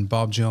Jones, and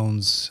Bob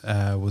Jones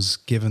was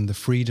given the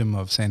freedom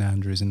of St.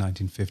 Andrews in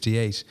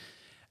 1958.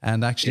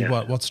 And actually,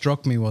 what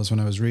struck me was when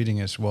I was reading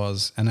it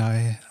was, and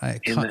I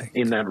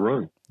in that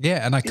room.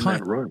 Yeah,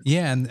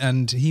 and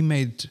and he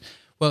made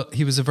Well,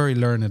 he was a very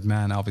learned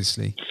man,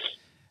 obviously,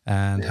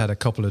 and had a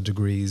couple of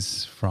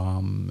degrees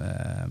from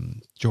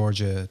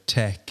Georgia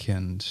Tech,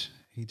 and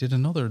he did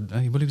another.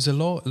 He was a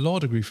law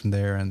degree from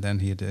there, and then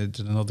he did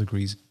another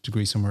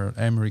degree somewhere,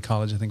 Emory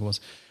College, I think it was.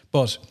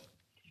 But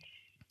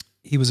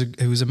he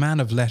was a man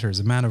of letters,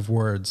 a man of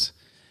words,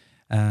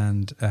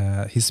 and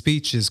his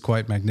speech is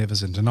quite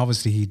magnificent. And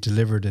obviously, he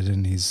delivered it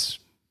in his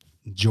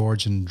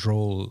Georgian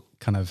droll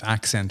kind of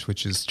accent,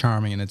 which is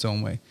charming in its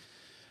own way.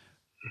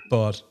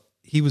 But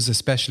he was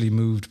especially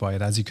moved by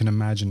it, as you can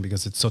imagine,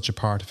 because it's such a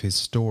part of his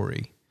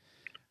story.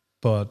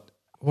 But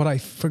what I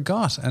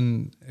forgot,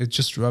 and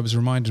I was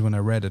reminded when I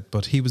read it,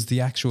 but he was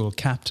the actual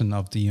captain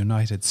of the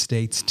United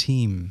States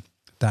team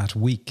that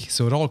week.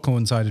 So it all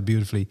coincided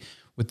beautifully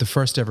with the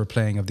first ever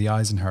playing of the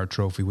Eisenhower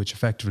Trophy, which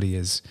effectively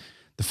is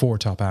the 4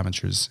 top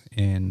amateurs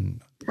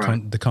in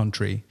the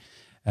country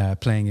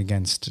playing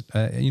against,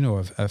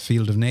 a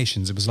field of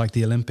nations. It was like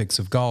the Olympics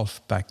of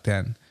golf back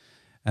then.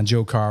 And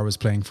Joe Carr was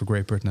playing for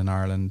Great Britain and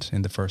Ireland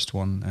in the first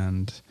one.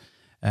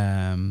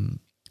 And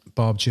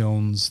Bob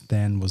Jones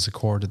then was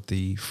accorded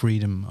the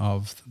freedom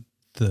of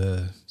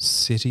the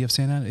city of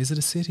St. Anne. Is it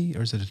a city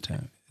or is it a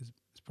town?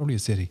 It's probably a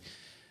city.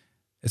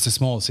 It's a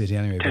small city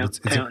anyway. But it's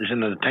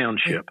in a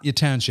township. A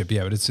township,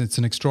 yeah. But it's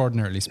an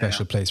extraordinarily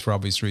special place for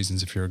obvious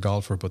reasons if you're a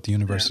golfer. But the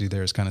university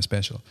there is kind of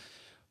special.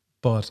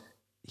 But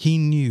he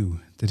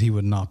knew that he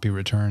would not be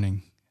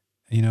returning,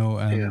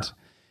 and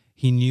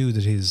he knew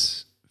that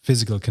his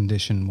physical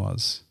condition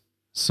was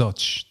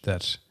such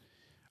that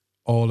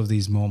all of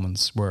these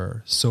moments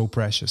were so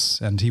precious,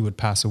 and he would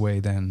pass away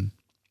then,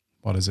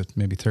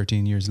 maybe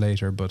 13 years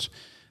later, but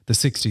the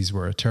 60s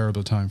were a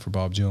terrible time for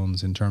Bob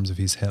Jones in terms of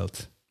his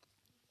health.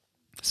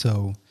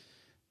 So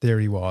there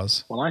he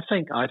was. Well, I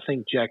think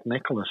Jack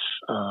Nicklaus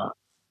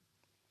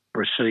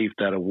received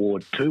that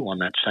award too on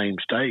that same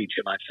stage,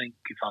 and I think,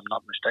 if I'm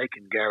not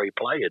mistaken, Gary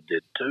Player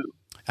did too.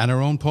 And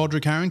our own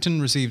Padraig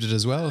Harrington received it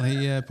as well.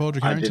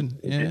 Padraig Harrington,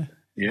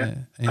 Yeah,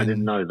 I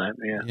didn't know that.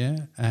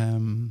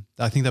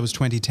 I think that was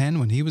 2010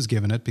 when he was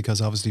given it,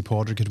 because obviously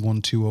Padraig had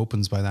won 2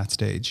 Opens by that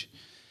stage,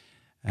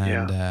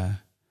 and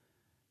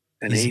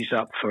and he's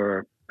up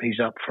for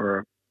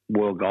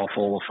World Golf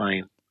Hall of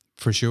Fame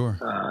for sure.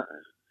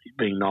 He's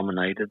being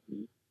nominated,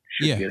 and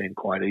should get in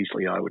quite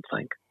easily, I would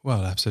think.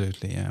 Well,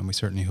 absolutely, and we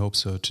certainly hope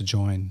so, to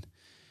join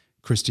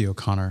Christy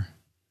O'Connor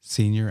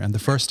Senior, and the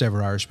first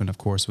ever Irishman, of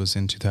course, was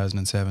in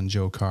 2007,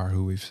 Joe Carr,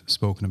 who we've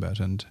spoken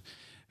about, and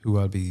who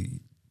I'll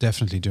be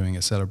definitely doing a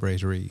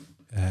celebratory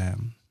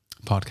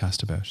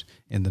podcast about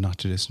in the not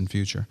too distant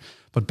future.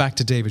 But back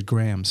to David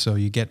Graham. So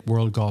you get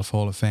World Golf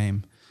Hall of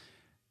Fame.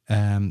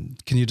 Can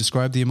you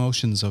describe the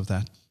emotions of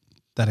that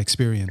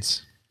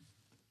experience?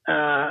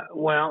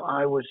 Well,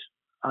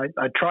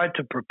 I tried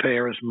to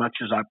prepare as much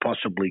as I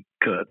possibly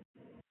could,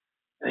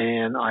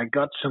 and I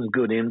got some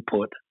good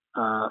input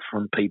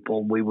from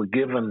people. We were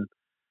given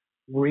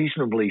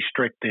reasonably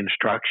strict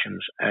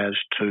instructions as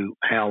to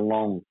how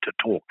long to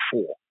talk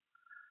for,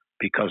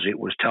 because it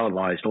was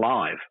televised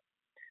live.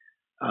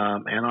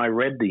 And I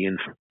read the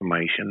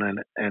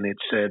information, and it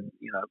said,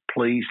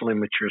 please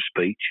limit your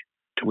speech,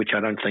 to which I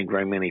don't think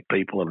very many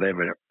people have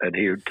ever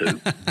adhered to.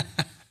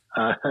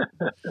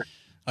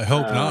 I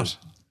hope not.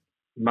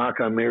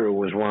 Mark O'Meara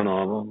was one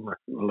of them.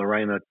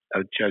 Lorena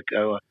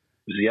Ochoa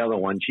was the other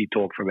one. She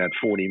talked for about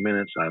 40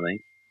 minutes, I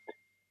think.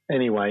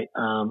 Anyway,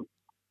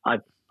 I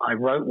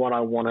wrote what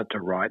I wanted to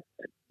write.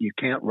 You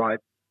can't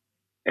write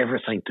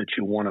everything that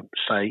you want to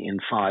say in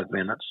 5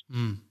 minutes,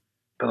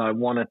 but I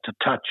wanted to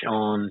touch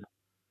on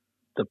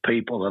the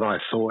people that I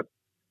thought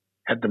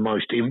had the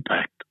most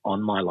impact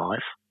on my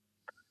life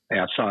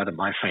outside of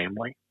my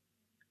family.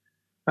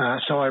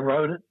 So I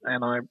wrote it,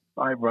 and I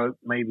wrote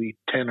maybe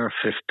 10 or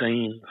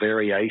 15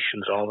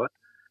 variations of it,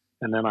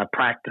 and then I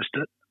practiced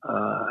it,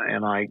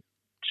 and I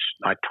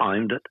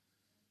timed it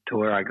to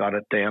where I got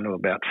it down to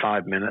about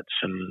 5 minutes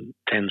and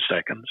 10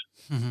 seconds.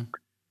 Mm-hmm.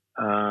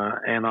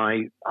 And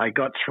I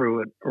got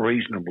through it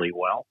reasonably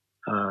well.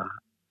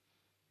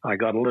 I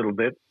got a little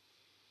bit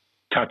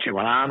touchy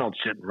when Arnold's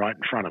sitting right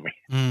in front of me,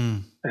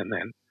 and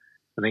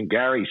then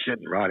Gary's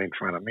sitting right in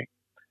front of me.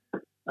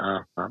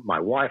 My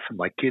wife and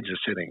my kids are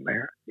sitting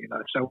there,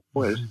 so it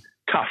was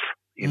tough,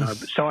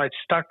 So I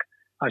stuck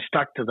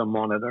to the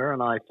monitor,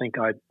 and I think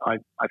I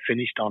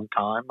finished on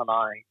time. And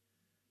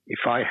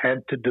if I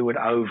had to do it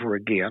over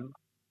again,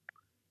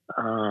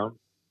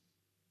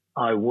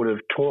 I would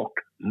have talked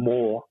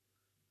more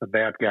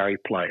about Gary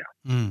Player.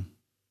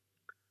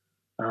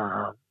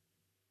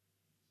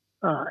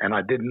 And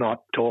I did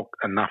not talk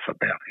enough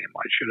about him.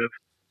 I should have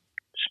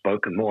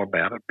spoken more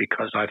about it,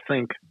 because I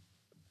think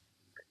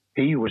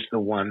he was the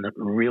one that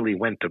really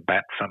went to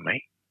bat for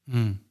me.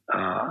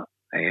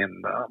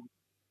 And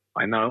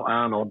I know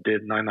Arnold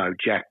did, and I know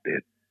Jack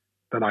did,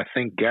 but I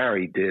think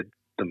Gary did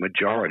the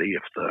majority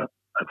of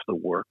the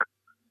work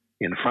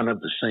in front of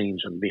the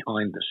scenes and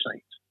behind the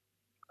scenes.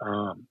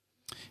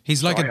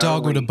 He's like a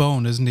dog with a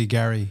bone, isn't he,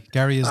 Gary?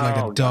 Gary is like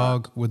a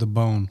dog with a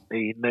bone.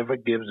 He never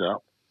gives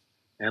up.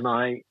 And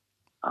I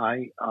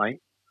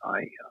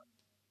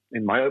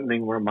in my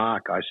opening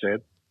remark, I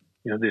said,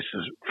 this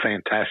is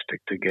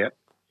fantastic to get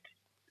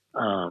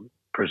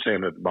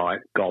presented by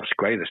golf's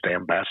greatest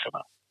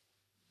ambassador.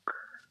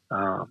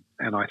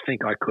 And I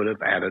think I could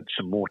have added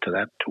some more to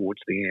that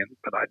towards the end,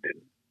 but I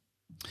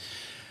didn't.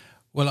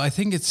 Well, I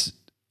think it's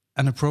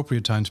an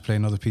appropriate time to play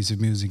another piece of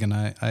music, and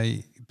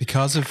I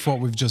because of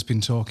what we've just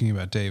been talking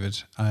about,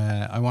 David,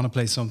 I want to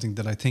play something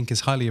that I think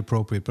is highly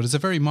appropriate, but it's a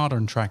very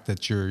modern track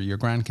that your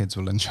grandkids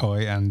will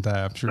enjoy, and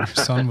I'm sure your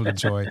son will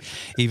enjoy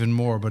even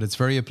more, but it's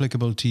very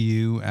applicable to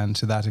you and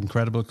to that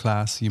incredible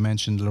class. You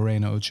mentioned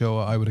Lorena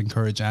Ochoa. I would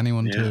encourage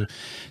anyone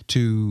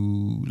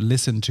to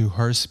listen to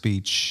her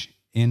speech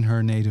in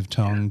her native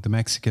tongue, the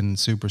Mexican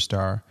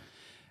superstar.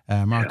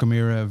 Mark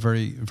O'Meara, a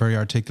very, very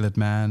articulate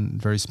man,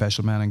 very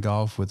special man in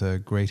golf with a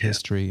great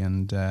history,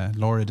 and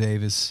Laura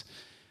Davis,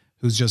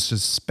 who's just a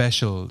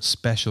special,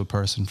 special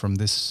person from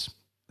this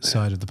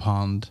side of the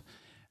pond,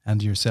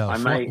 and yourself.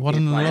 What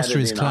an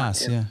illustrious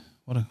class!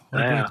 What a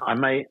great... I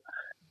may,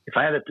 if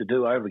I had it to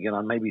do over again,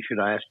 I maybe should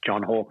ask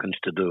John Hawkins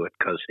to do it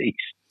because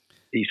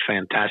he's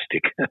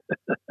fantastic.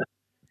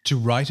 To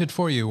write it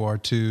for you, or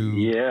to...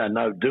 Yeah,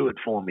 no, do it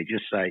for me.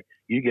 Just say,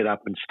 you get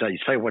up and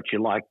say what you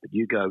like, but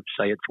you go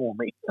say it for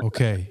me.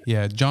 Okay,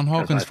 yeah. John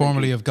Hawkins,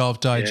 formerly of Golf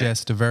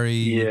Digest, a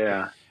very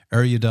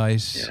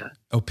erudite,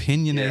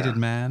 opinionated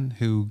man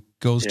who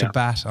goes to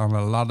bat on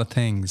a lot of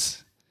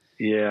things.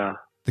 Yeah.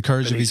 The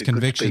courage of his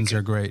convictions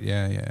are great.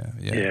 Yeah.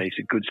 Yeah, he's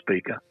a good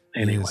speaker.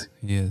 Anyway.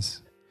 He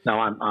is. No,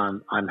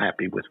 I'm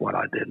happy with what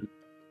I did.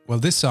 Well,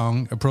 this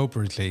song,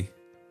 appropriately,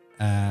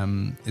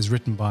 is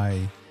written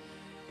by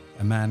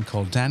a man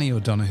called Danny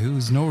O'Donoghue,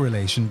 who's no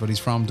relation, but he's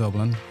from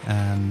Dublin,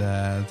 and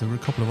there were a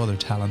couple of other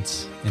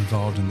talents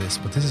involved in this,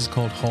 but this is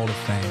called Hall of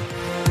Fame.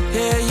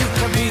 Yeah, you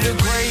can be the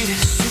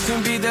greatest, you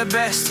can be the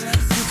best,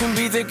 you can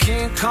be the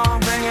King Kong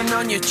banging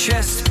on your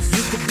chest.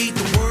 You can beat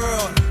the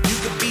world, you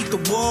can beat the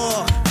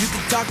war, you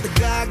can talk the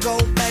guy, go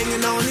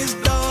banging on his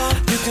door.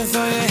 You can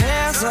throw your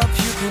hands up,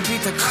 you can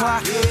beat the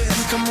clock,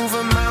 you can move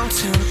a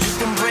mountain, you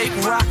can break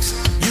rocks.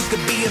 You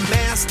can be a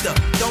master,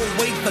 don't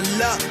wait for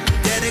luck.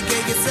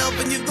 Dedicate yourself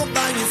and you gon'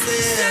 find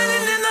yourself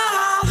standing in the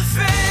Hall of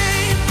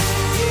Fame.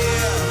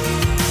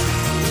 Yeah.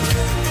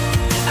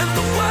 And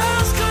the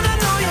world's gonna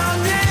know your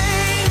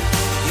name.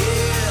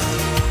 Yeah.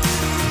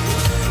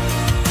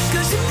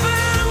 'Cause you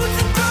burn with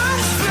the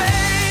brightest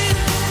flame.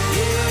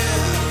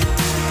 Yeah.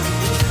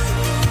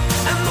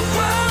 And the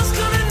world's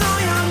gonna know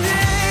your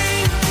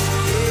name.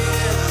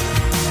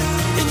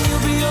 Yeah. And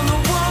you'll be on the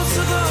walls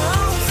of the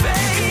Hall of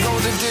Fame. You can go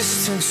the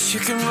distance, you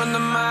can run the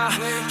mile,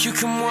 you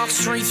can walk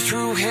straight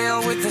through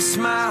hell with a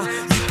smile.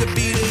 You could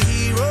be the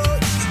hero,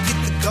 you can get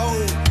the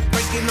gold,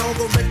 breaking all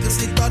the records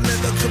they thought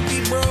never could be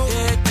broke.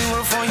 Yeah, do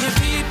it for your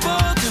people,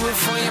 do it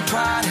for your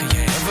pride. Are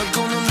you ever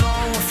gonna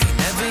know if you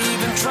never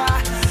even try?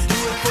 Do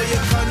it for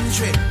your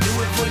country, do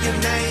it for your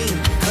name,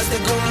 'cause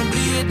there's gonna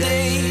be a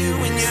day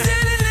when you're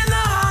standing in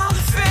the Hall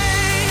of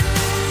Fame.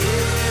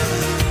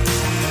 Yeah.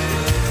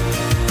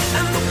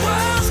 And the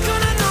world's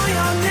gonna know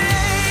your name.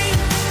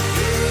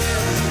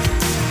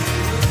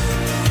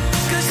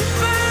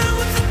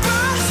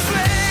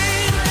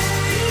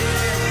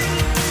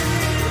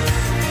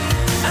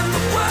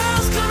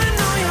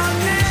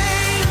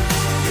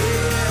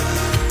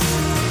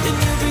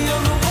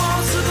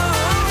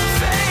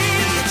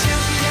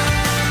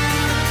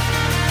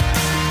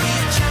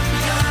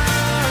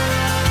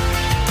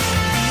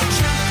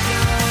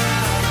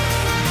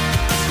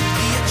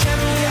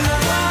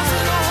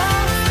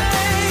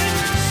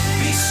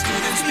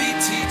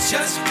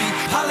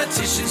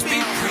 Politicians be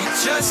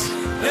preachers,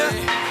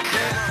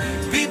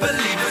 be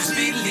believers,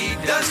 be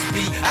leaders,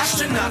 be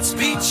astronauts,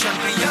 be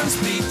champions,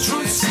 be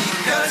truth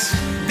seekers,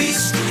 be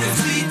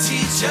students, be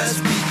teachers,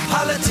 be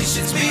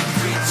politicians, be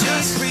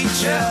preachers,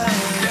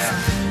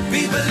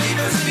 be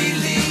believers, be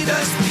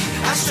leaders, be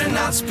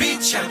astronauts, be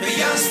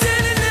champions,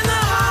 standing in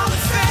the Hall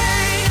of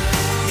Fame.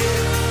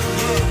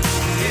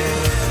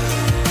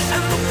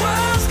 And the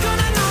world's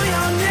gonna know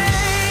your name.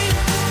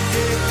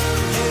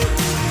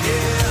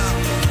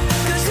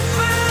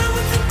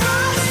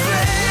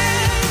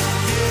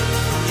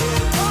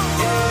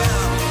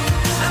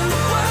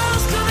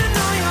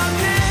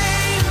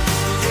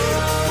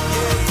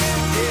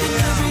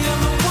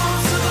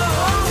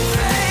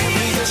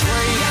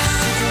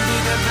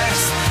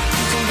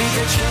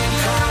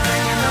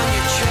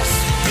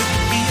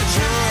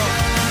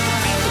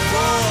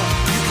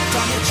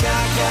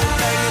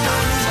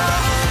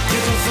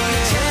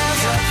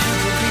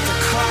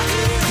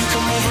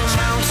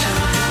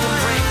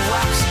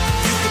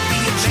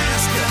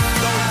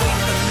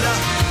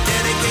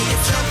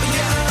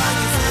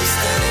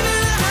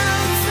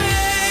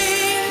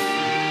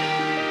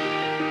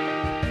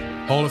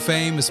 Hall of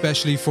Fame,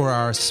 especially for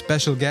our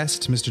special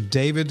guest, Mr.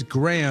 David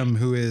Graham,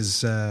 who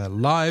is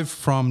live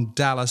from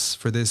Dallas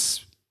for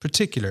this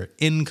particular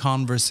In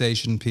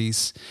Conversation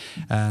piece,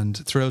 and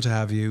thrilled to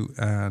have you,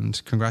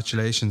 and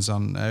congratulations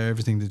on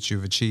everything that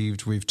you've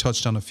achieved. We've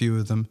touched on a few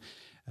of them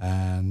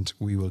and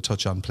we will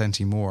touch on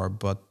plenty more,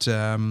 but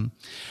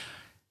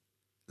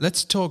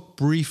let's talk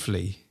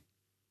briefly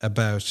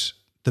about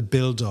the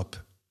build-up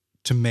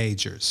to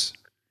majors.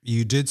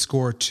 You did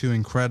score 2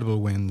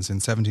 incredible wins in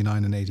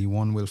 79 and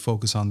 81. We'll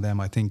focus on them,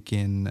 I think,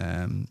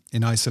 in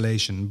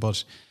isolation.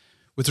 But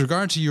with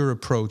regard to your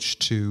approach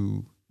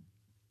to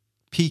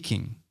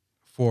peaking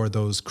for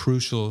those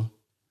crucial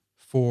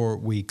 4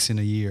 weeks in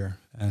a year,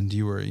 and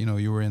you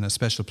were in a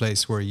special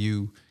place where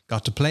you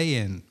got to play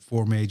in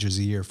 4 majors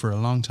a year for a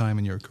long time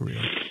in your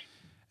career.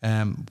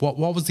 What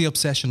was the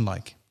obsession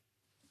like?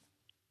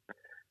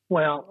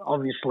 Well,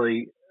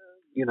 obviously,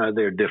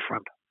 they're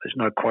different. There's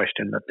no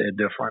question that they're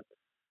different.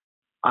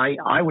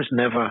 I was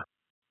never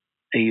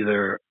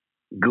either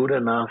good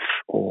enough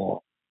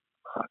or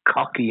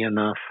cocky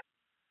enough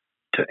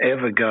to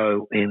ever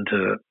go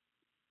into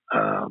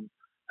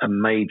a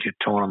major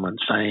tournament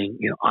saying,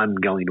 I'm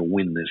going to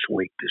win this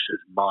week. This is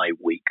my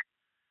week.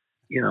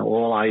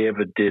 All I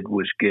ever did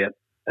was get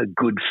a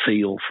good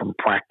feel from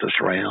practice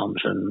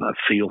rounds and a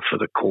feel for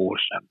the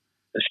course and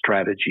a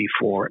strategy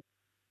for it.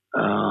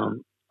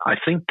 I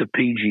think the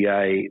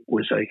PGA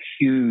was a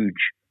huge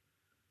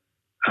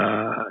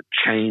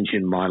change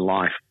in my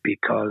life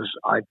because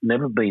I'd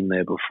never been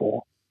there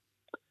before.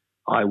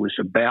 I was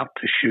about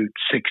to shoot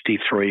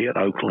 63 at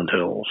Oakland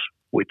Hills,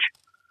 which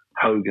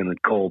Hogan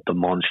had called the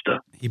monster.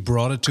 He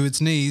brought it to its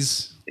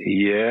knees.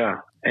 Yeah,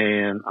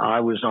 and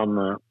I was on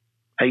the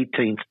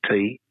 18th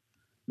tee,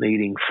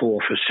 needing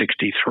 4 for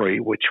 63,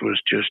 which was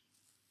just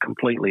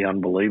completely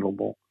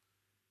unbelievable.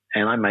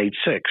 And I made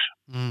 6.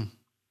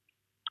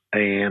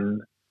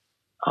 And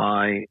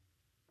I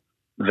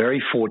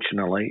very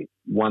fortunately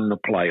won the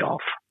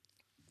playoff.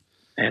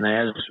 And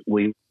as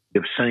we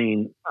have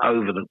seen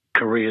over the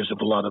careers of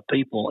a lot of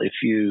people, if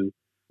you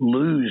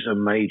lose a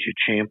major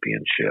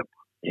championship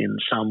in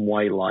some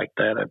way like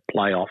that, a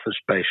playoff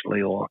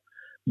especially, or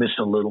miss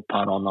a little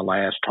putt on the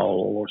last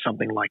hole or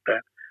something like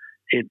that,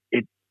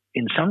 it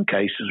in some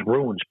cases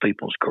ruins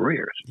people's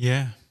careers.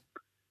 Yeah.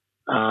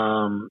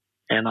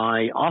 And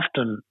I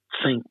often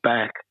think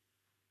back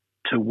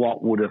to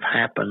what would have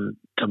happened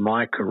to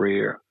my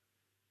career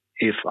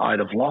if I'd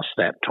have lost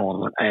that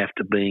tournament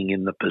after being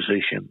in the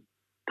position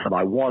that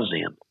I was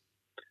in.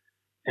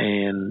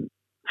 And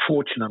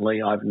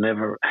fortunately, I've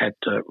never had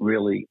to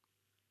really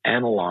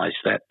analyze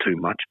that too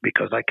much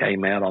because I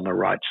came out on the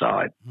right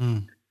side.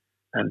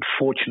 And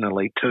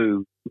fortunately,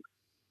 too,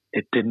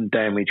 it didn't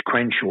damage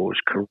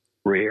Crenshaw's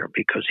career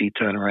because he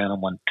turned around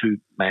and won 2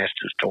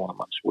 Masters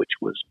tournaments, which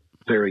was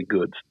very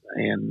good.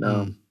 And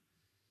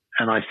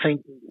I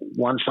think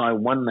once I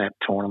won that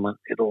tournament,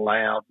 it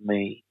allowed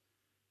me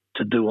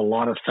to do a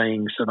lot of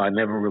things that I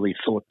never really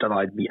thought that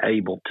I'd be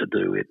able to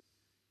do it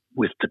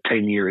with the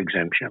 10-year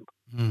exemption.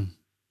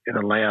 It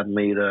allowed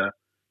me to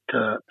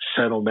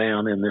settle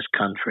down in this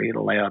country. It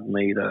allowed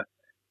me to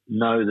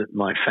know that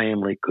my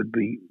family could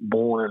be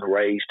born and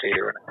raised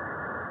here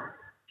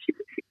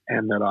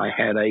and that I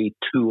had a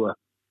tour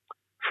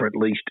for at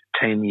least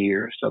 10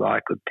 years that I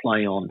could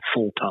play on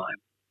full time.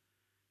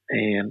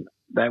 And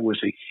that was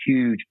a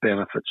huge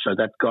benefit. So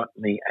that got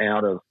me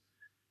out of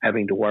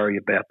having to worry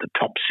about the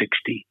top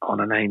 60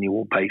 on an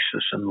annual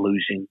basis and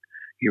losing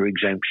your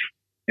exemption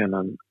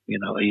and,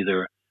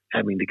 either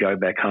having to go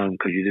back home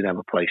because you didn't have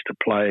a place to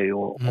play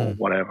or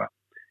whatever.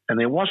 And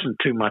there wasn't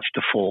too much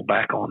to fall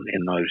back on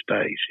in those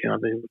days.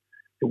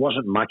 There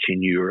wasn't much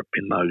in Europe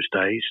in those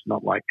days,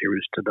 not like there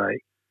is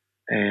today.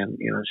 And,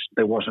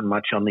 there wasn't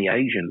much on the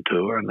Asian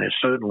tour, and there's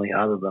certainly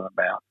other than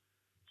about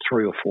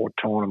 3 or 4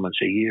 tournaments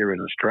a year in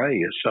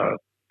Australia. So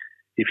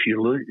if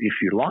you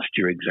lost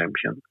your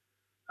exemption,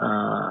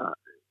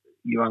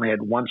 you only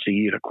had once a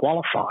year to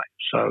qualify.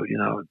 So,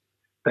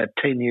 that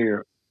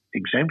 10-year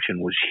exemption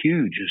was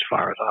huge as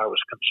far as I was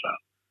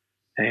concerned.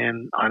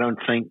 And I don't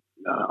think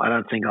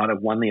I'd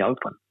have won the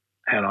Open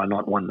had I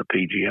not won the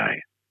PGA.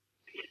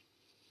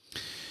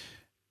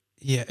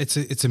 Yeah,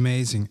 it's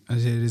amazing.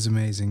 It is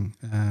amazing.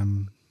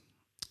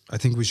 I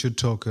think we should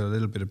talk a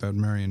little bit about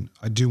Merion.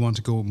 I do want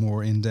to go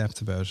more in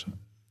depth about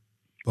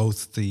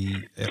both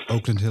the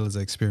Oakland Hills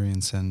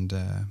experience and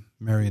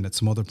Merion at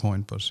some other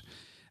point, but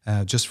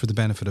just for the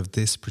benefit of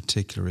this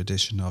particular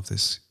edition of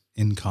this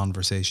In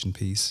Conversation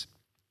piece,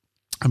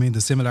 I mean,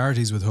 the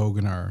similarities with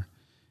Hogan are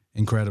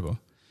incredible.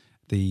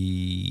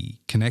 The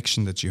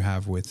connection that you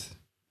have with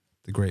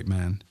the great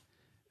man,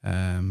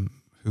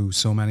 who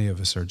so many of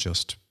us are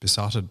just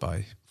besotted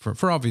by,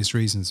 for obvious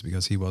reasons,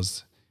 because he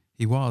was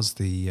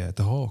the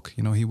Hawk.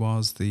 He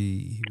was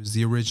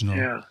the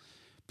original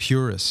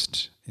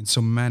purist in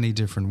so many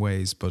different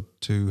ways.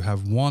 But to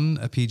have won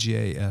a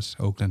PGA at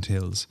Oakland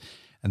Hills,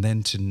 and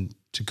then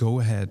to go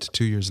ahead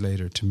 2 years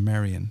later to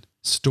Merion,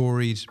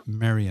 storied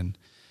Merion,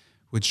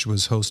 which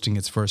was hosting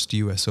its first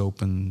US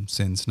Open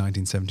since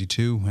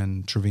 1972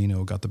 when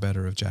Trevino got the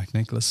better of Jack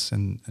Nicklaus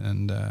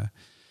and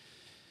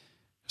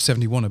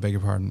 71, I beg your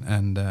pardon.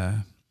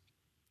 And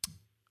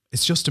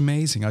it's just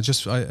amazing.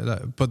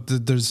 But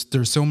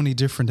there's so many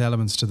different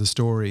elements to the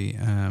story.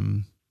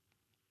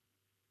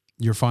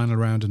 Your final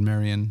round in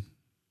Merion,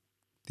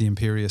 the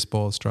imperious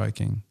ball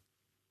striking,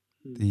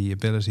 the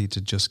ability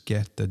to just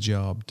get the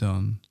job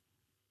done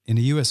in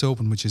a US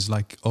Open, which is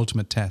like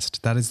ultimate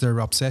test. That is their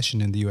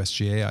obsession in the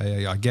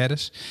USGA. I get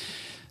it.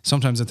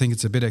 Sometimes I think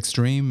it's a bit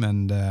extreme,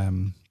 and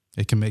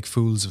it can make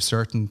fools of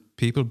certain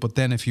people. But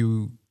then if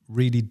you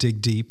really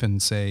dig deep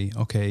and say,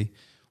 okay,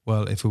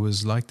 well, if it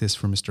was like this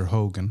for Mr.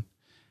 Hogan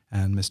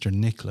and Mr.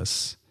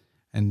 Nicklaus,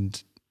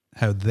 and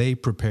how they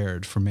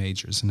prepared for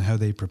majors and how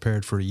they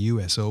prepared for a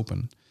US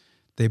Open,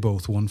 they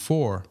both won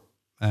 4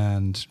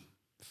 and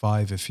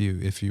 5 if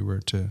you were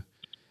to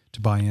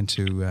buy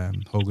into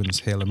Hogan's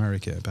Hail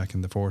America back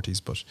in the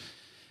 40s, but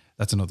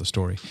that's another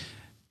story.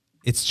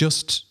 It's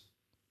just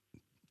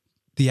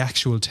the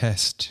actual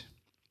test.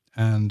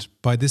 And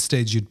by this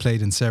stage, you'd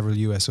played in several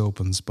US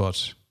Opens,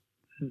 but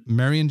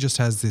Merion just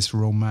has this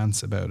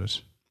romance about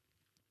it.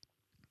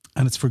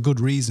 And it's for good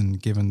reason,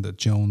 given that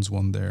Jones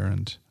won there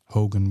and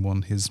Hogan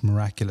won his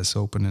miraculous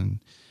Open in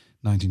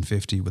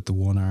 1950 with the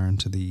 1 iron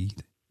to the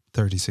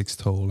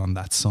 36th hole on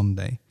that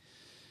Sunday,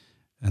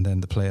 and then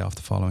the playoff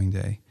the following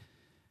day.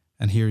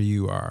 And here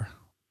you are,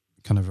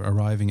 kind of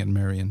arriving at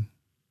Merion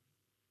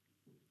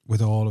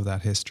with all of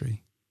that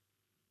history.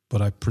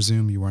 But I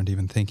presume you weren't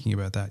even thinking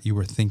about that. You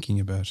were thinking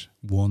about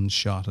one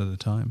shot at a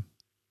time.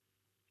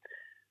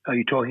 Are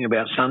you talking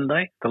about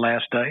Sunday, the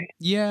last day?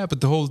 Yeah,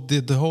 but the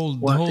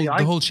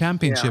whole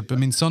championship. Yeah, I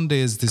mean, Sunday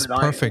is this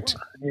perfect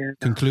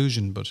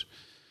conclusion. But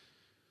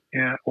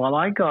yeah, well,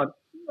 I got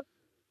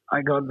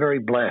very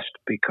blessed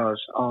because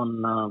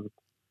on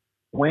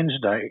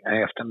Wednesday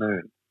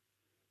afternoon,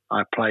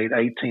 I played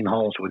 18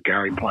 holes with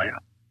Gary Player.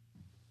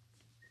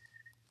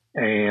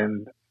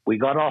 And we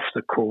got off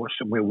the course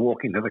and we were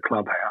walking to the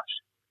clubhouse.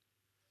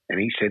 And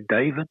he said,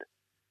 David,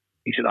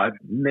 he said, I've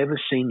never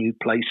seen you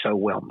play so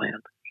well,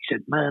 man. He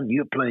said, man,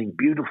 you're playing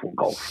beautiful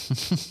golf.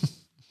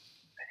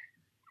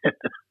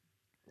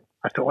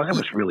 I thought, well, that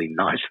was really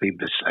nice of him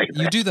to say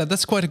that. You do that.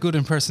 That's quite a good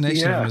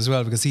impersonation of him as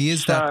well, because he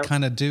is that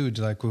kind of dude,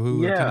 like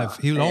who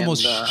he'll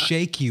almost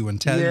shake you and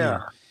tell you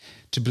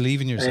to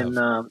believe in yourself.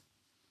 And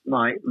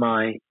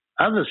my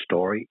other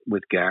story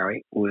with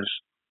Gary was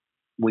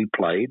we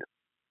played,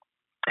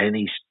 and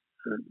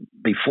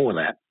before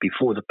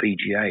the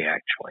PGA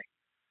actually,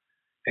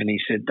 and he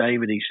said,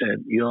 David, he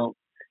said, your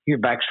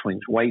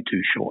backswing's way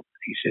too short.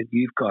 He said,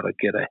 you've got to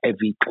get a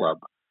heavy club.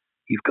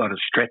 You've got to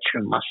stretch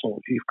your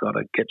muscles. You've got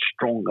to get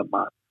stronger,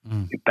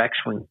 man. Your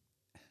backswing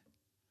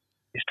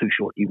is too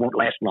short. You won't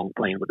last long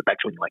playing with a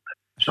backswing like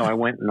that. So I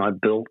went and I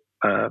built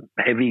a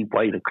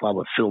heavy-weighted club.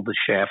 I filled the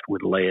shaft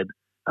with lead,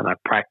 and I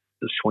practiced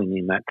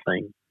swinging that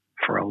thing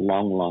for a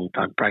long, long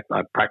time.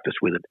 I practiced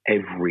with it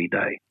every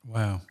day.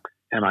 Wow.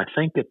 And I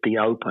think at the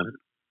Open,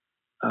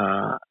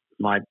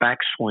 my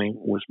backswing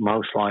was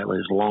most likely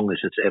as long as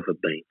it's ever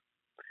been.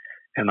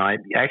 And I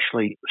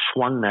actually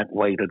swung that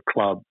weighted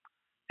club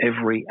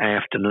every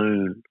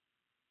afternoon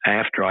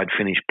after I'd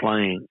finished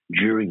playing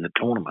during the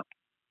tournament.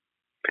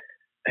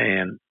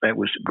 And that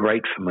was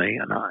great for me.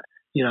 And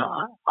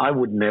I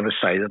would never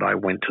say that I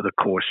went to the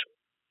course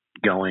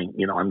going,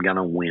 I'm going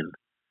to win.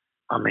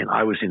 I mean,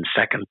 I was in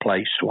second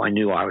place, so I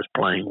knew I was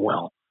playing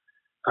well.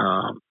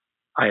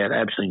 I had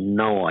absolutely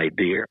no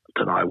idea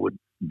that I would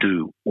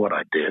do what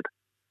I did.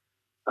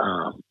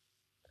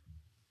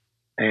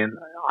 And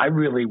I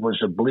really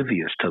was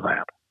oblivious to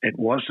that. It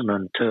wasn't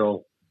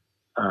until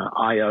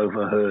I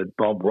overheard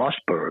Bob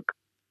Rosberg,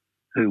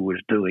 who was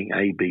doing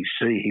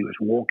ABC. He was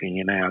walking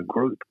in our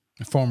group.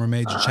 A former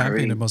major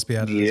champion, it must be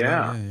added as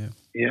well.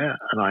 Yeah.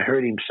 And I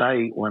heard him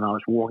say when I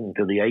was walking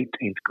to the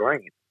 18th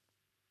green,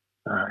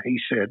 he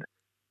said,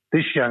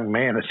 this young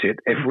man has hit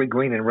every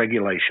green in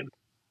regulation.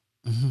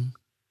 Mm-hmm.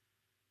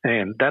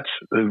 And that's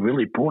who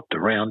really brought the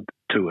round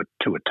to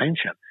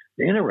attention.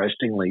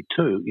 Interestingly,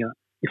 too,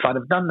 if I'd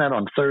have done that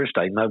on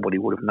Thursday, nobody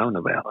would have known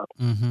about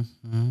it. Mm-hmm.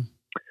 Mm-hmm.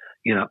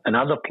 And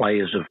other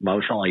players have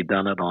mostly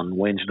done it on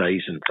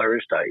Wednesdays and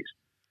Thursdays,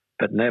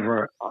 but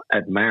never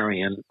at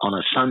Merion on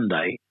a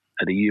Sunday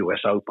at a U.S.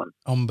 Open.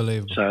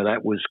 Unbelievable. So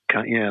that was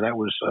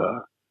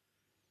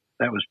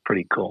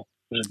pretty cool.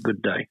 It was a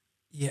good day.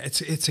 Yeah,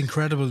 it's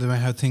incredible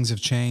how things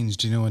have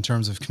changed, in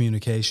terms of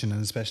communication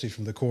and especially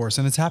from the course.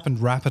 And it's happened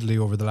rapidly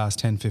over the last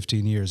 10,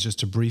 15 years, just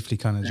to briefly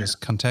kind of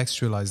just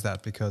contextualize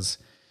that, because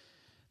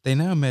they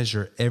now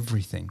measure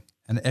everything,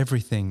 and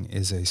everything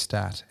is a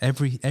stat.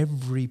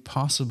 Every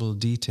possible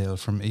detail,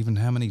 from even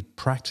how many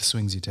practice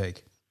swings you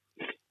take,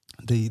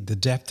 the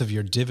depth of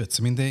your divots.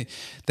 I mean,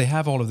 they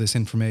have all of this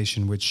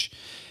information, which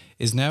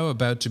is now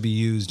about to be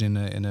used in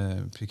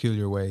a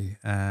peculiar way,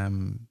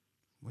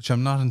 which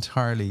I'm not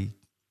entirely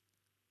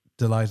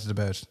delighted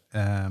about.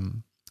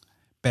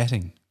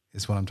 Betting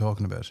is what I'm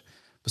talking about.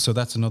 So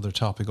that's another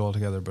topic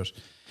altogether. But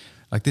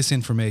like, this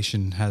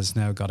information has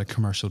now got a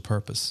commercial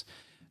purpose,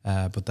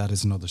 but that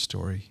is another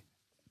story.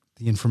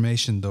 The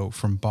information, though,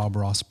 from Bob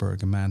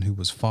Rosberg, a man who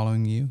was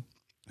following you,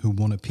 who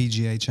won a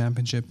PGA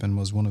championship and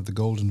was one of the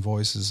golden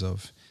voices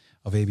of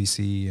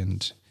ABC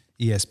and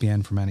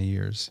ESPN for many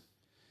years,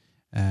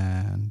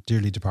 and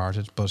dearly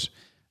departed, but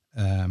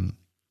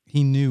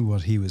he knew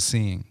what he was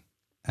seeing,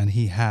 and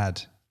he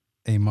had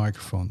a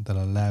microphone that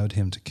allowed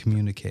him to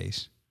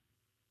communicate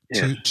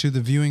to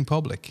the viewing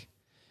public.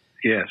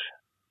 Yes.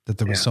 that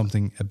there was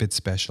something a bit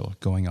special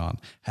going on.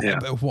 Yeah.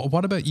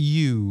 What about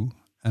you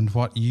and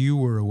what you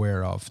were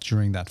aware of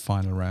during that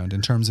final round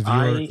in terms of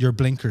your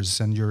blinkers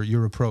and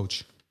your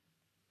approach?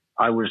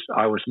 I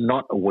was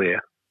not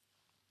aware,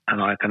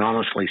 and I can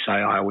honestly say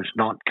I was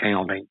not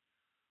counting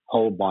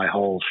hole by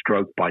hole,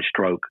 stroke by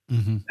stroke,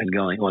 and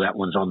going, oh, that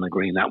one's on the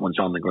green, that one's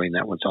on the green,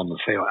 that one's on the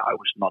fairway. I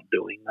was not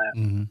doing that.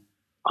 Mm-hmm.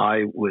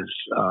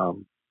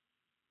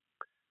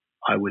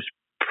 I was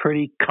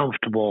pretty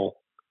comfortable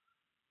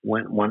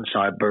once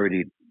I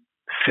birdied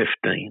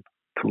 15,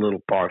 the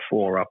little par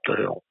 4 up the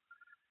hill.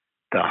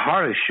 The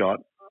hardest shot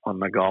on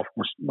the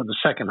the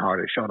second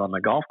hardest shot on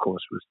the golf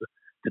course was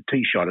the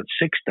tee shot at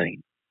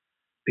 16,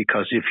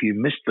 because if you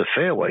missed the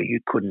fairway, you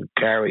couldn't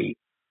carry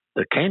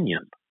the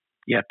canyon.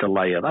 You had to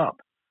lay it up.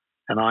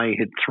 And I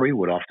hit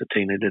 3-wood off the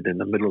tee, knitted in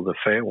the middle of the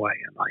fairway,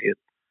 and I hit,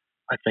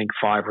 I think,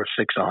 5 or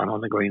 6 iron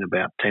on the green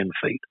about 10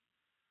 feet.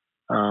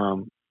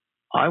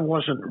 I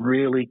wasn't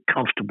really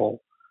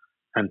comfortable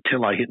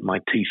until I hit my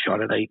tee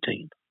shot at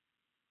 18,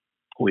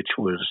 which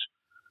was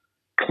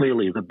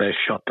clearly the best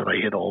shot that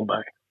I hit all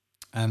day.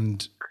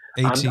 And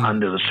 18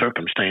 under the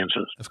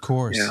circumstances, of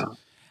course. Yeah.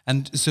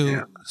 And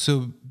so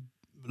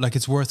like,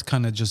 it's worth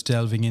kind of just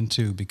delving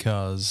into,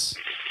 because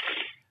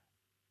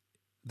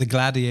the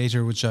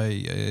gladiator, which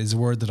is a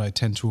word that I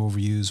tend to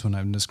overuse when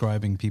I'm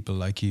describing people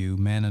like you,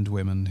 men and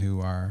women who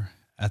are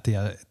at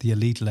the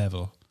elite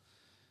level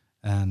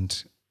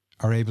and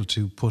are able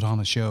to put on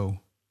a show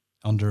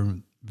under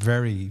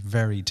very,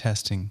 very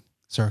testing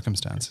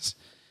circumstances.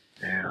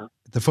 Yeah.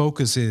 The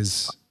focus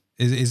is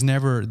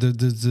never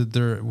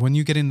when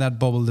you get in that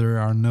bubble, there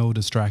are no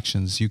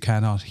distractions. You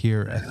cannot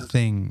hear a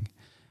thing,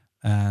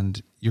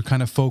 and you're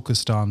kind of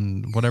focused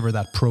on whatever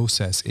that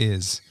process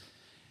is.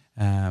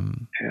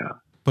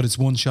 But it's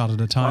one shot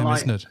at a time,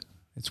 isn't it?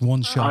 It's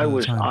one shot at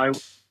a time.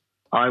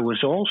 I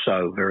was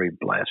also very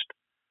blessed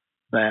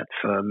that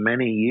for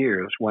many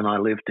years when I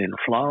lived in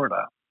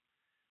Florida,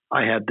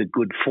 I had the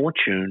good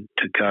fortune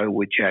to go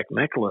with Jack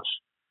Nicklaus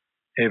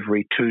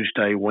every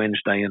Tuesday,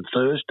 Wednesday, and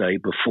Thursday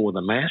before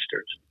the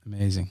Masters.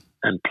 Amazing.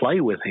 And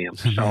play with him.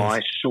 So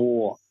I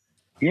saw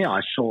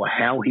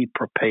how he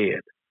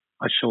prepared.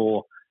 I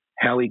saw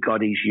how he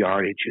got his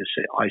yardages.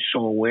 I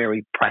saw where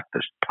he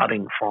practiced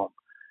putting from.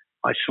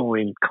 I saw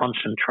him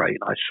concentrate.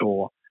 I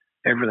saw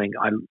everything.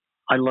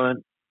 I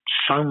learned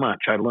so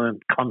much. I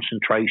learned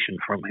concentration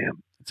from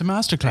him. It's a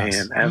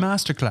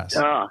masterclass.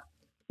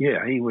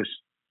 Yeah, he was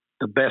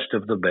the best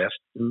of the best.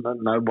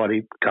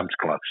 Nobody comes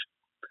close.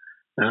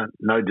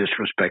 No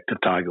disrespect to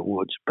Tiger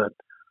Woods, but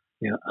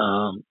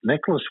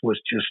Nicklaus was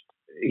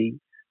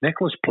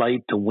Nicklaus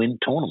played to win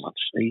tournaments.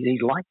 He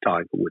liked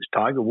Tiger Woods.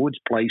 Tiger Woods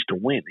plays to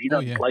win. He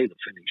doesn't play to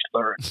finish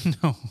third.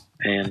 No.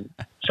 And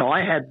so I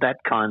had that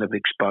kind of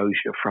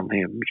exposure from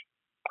him,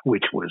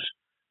 which was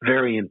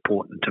very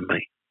important to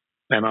me.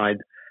 And I'd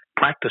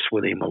practice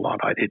with him a lot.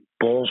 I'd hit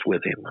balls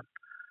with him,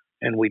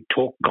 and we'd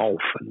talk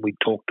golf, and we'd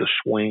talk the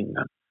swing,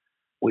 and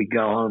we'd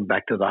go home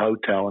back to the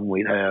hotel, and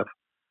we'd have,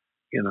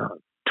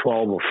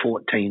 12 or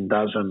 14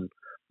 dozen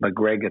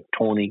McGregor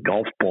Tawny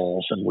golf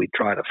balls, and we'd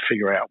try to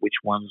figure out which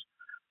ones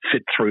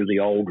fit through the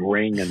old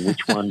ring and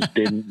which ones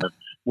didn't, and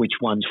which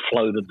ones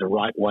floated the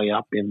right way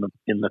up in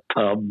the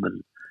tub,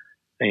 and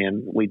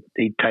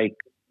he'd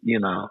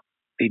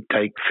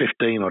take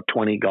 15 or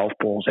 20 golf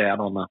balls out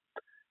on the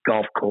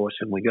golf course,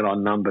 and we get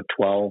on number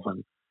 12,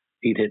 and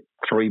he'd hit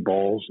 3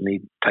 balls, and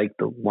he'd take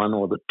the 1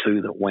 or the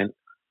 2 that went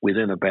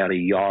within about a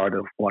yard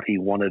of what he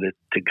wanted it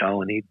to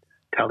go, and he'd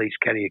tell his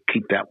caddy,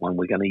 keep that one.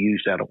 We're going to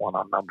use that one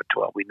on number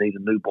 12. We need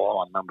a new ball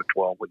on number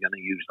 12. We're going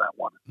to use that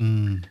one.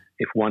 Mm.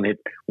 If one hit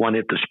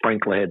the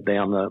sprinkler head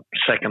down the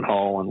second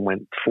hole and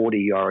went 40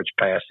 yards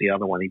past the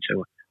other one, he'd say,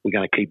 we're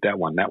going to keep that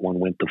one. That one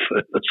went the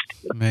furthest.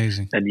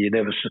 Amazing. And you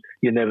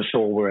never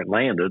saw where it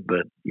landed,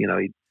 but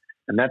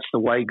and that's the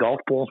way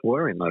golf balls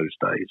were in those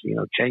days.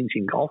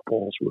 Changing golf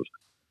balls was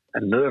a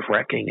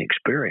nerve-wracking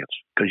experience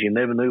because you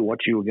never knew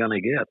what you were going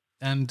to get.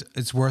 And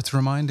it's worth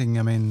reminding,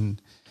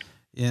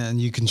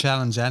 and you can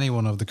challenge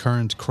anyone of the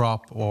current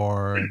crop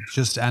or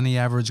just any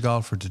average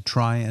golfer to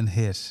try and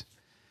hit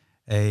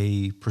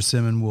a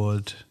persimmon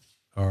wood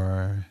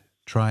or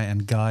try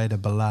and guide a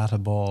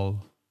balata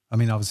ball.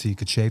 Obviously you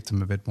could shape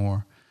them a bit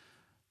more,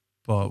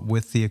 but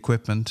with the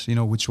equipment,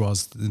 which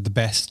was the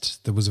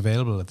best that was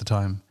available at the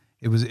time,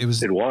 it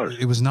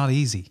was not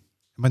easy.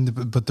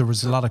 But there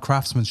was a lot of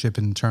craftsmanship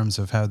in terms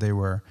of how they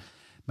were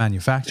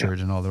manufactured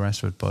and all the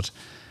rest of it. But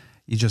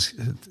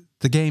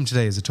the game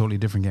today is a totally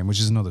different game, which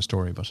is another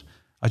story. But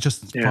I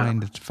just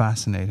find it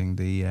fascinating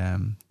the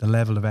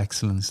level of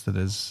excellence that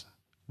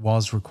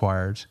was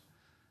required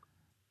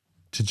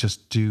to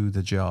just do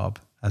the job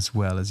as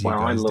well as you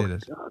guys did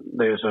it.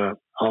 There's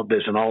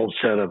an old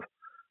set of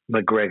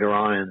McGregor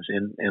irons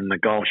in the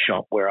golf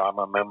shop where I'm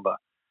a member,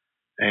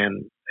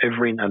 and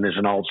there's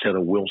an old set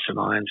of Wilson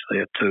irons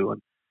there too.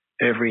 And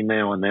every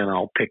now and then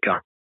I'll pick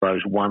up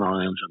those 1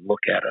 irons and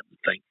look at it and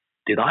think,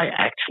 did I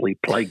actually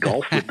play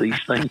golf with these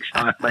things?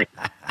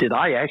 Did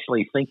I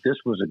actually think this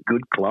was a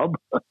good club?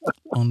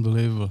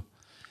 Unbelievable.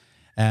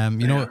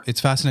 You know,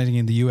 it's fascinating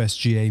in the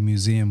USGA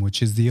Museum,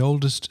 which is the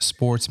oldest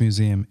sports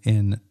museum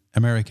in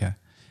America,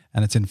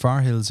 and it's in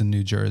Far Hills in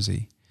New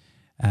Jersey.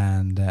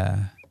 And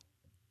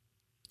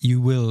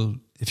you will,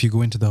 if you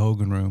go into the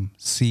Hogan room,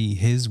 see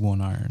his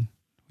one iron,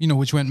 you know,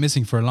 which went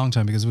missing for a long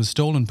time because it was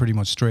stolen pretty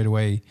much straight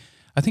away.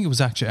 I think it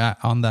was actually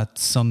on that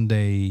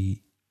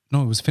Sunday.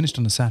 No, it was finished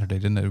on a Saturday,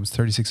 didn't it? It was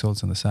 36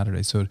 holes on the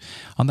Saturday. So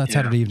on that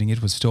Saturday evening,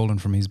 it was stolen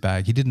from his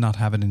bag. He did not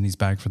have it in his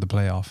bag for the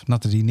playoff.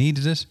 Not that he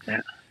needed it,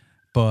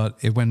 but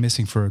it went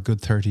missing for a good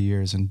 30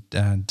 years.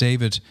 And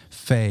David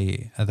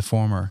Fay, the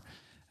former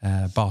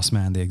boss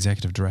man, the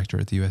executive director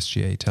at the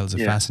USGA, tells a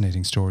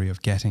fascinating story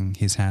of getting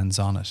his hands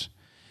on it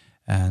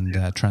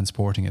and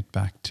transporting it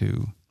back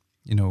to,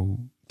 you know,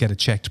 get it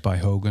checked by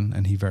Hogan,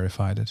 and he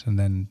verified it, and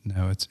then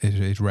now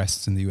it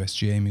rests in the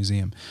USGA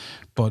Museum.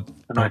 But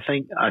I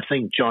think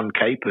John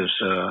Capers,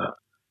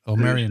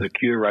 who's the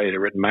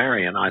curator at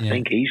Marion, I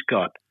think he's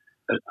got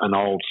an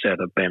old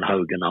set of Ben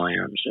Hogan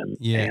irons,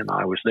 and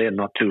I was there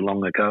not too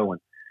long ago,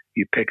 and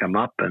you pick them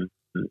up and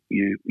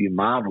you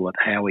marvel at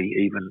how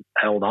he even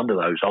held onto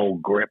those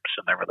old grips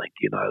and everything.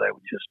 You know, they were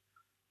just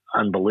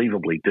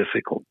unbelievably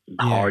difficult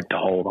and hard to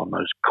hold on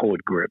those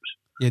cord grips.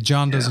 Yeah,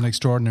 John does an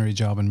extraordinary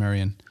job in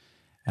Marion.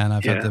 And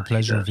I've had the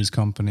pleasure of his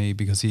company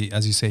because he,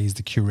 as you say, he's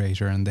the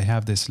curator, and they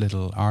have this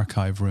little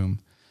archive room.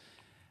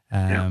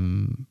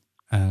 And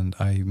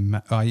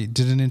I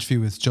did an interview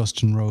with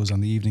Justin Rose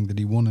on the evening that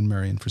he won in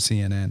Marion for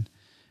CNN.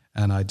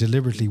 And I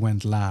deliberately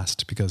went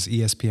last because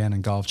ESPN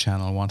and Golf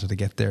Channel wanted to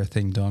get their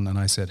thing done. And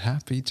I said,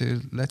 happy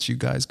to let you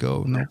guys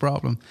go, no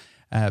problem.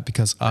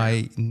 Because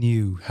I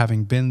knew,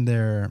 having been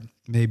there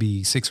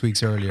maybe 6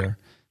 weeks earlier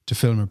to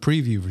film a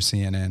preview for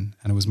CNN,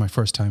 and it was my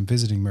first time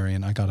visiting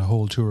Marion, I got a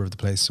whole tour of the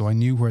place. So I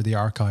knew where the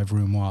archive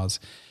room was.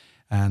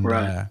 And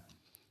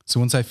so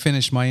once I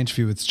finished my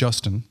interview with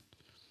Justin,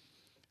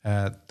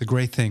 the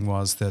great thing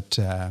was that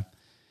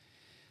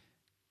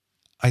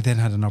I then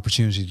had an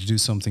opportunity to do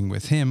something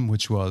with him,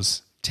 which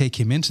was take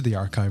him into the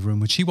archive room,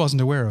 which he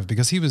wasn't aware of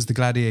because he was the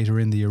gladiator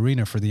in the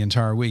arena for the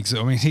entire week.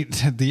 So, I mean,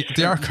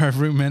 the archive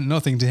room meant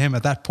nothing to him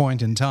at that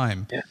point in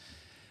time.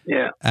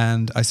 Yeah.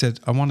 And I said,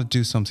 I want to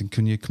do something.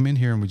 Can you come in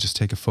here and we just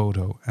take a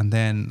photo? And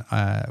then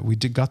we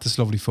got this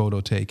lovely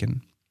photo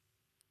taken.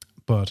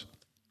 But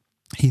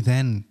he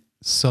then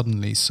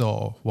suddenly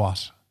saw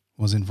what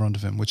was in front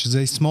of him, which is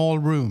a small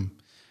room,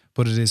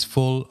 but it is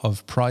full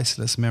of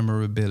priceless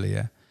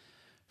memorabilia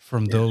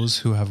from those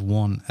who have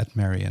won at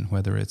Marion,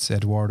 whether it's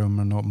Eduardo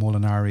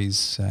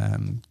Molinari's,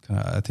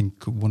 I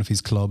think one of his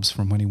clubs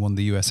from when he won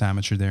the US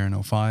Amateur there in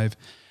 2005,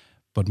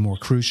 but more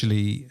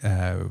crucially,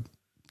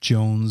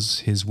 Jones,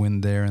 his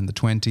win there in the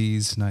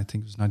 20s, and I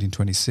think it was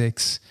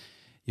 1926.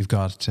 You've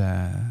got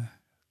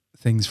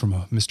things from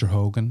Mr.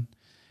 Hogan.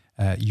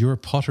 Your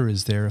putter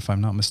is there, if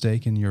I'm not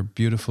mistaken, your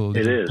beautiful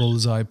little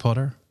bullseye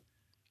putter.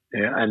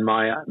 Yeah, and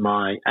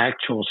my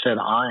actual set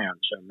of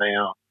irons are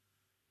now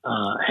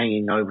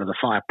hanging over the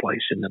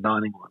fireplace in the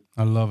dining room.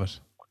 I love it.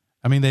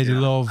 I mean, they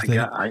love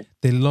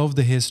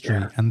the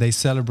history and they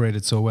celebrate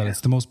it so well.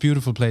 It's the most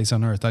beautiful place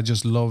on earth. I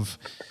just love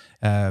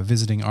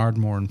visiting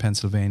Ardmore in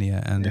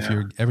Pennsylvania. And if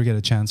you ever get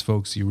a chance,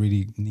 folks, you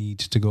really need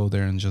to go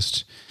there and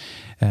just.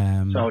 So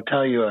I'll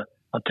tell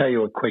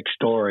you a quick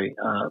story.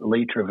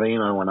 Lee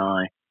Trevino and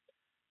I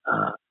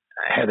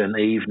had an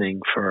evening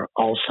for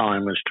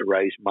Alzheimer's to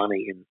raise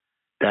money in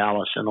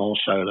Dallas and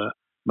also to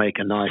make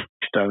a nice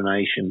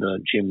donation to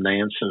Jim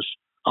Nance's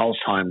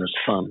Alzheimer's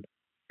Fund.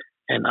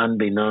 And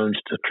unbeknownst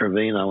to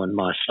Trevino and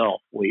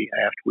myself,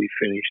 after we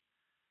finished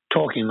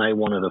talking, they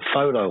wanted a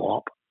photo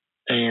op.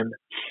 And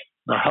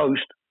the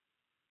host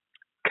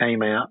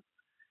came out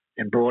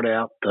and brought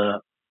out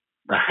the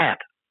hat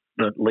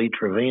that Lee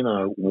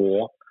Trevino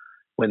wore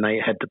when they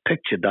had the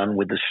picture done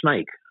with the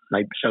snake.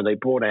 So they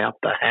brought out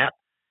the hat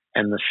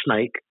and the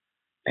snake,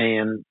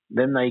 and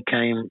then they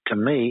came to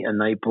me and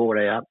they brought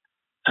out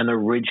an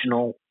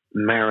original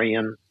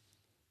Marion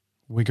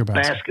wicker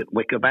basket.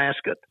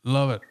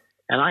 Love it.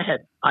 And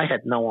I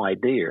had no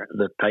idea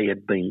that they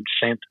had been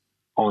sent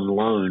on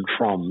loan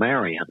from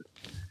Marion.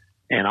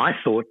 And I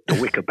thought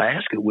the wicker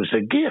basket was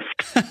a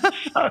gift.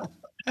 So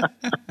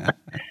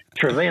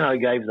Trevino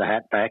gave the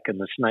hat back and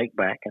the snake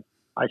back. And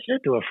I said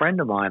to a friend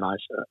of mine, I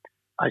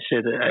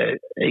said,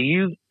 are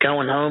you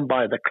going home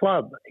by the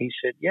club? He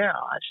said, yeah.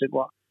 I said,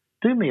 well,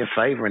 do me a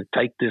favor and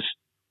take this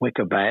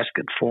wicker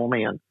basket for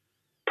me and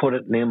put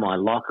it near my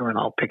locker and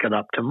I'll pick it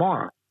up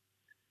tomorrow.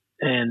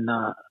 And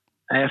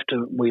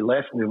after we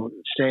left, we were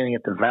standing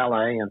at the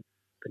valet and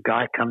the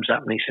guy comes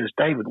up and he says,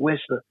 David,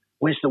 where's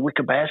the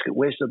wicker basket?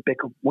 Where's the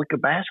wicker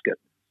basket?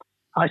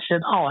 I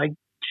said, I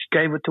just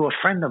gave it to a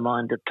friend of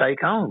mine to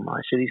take home.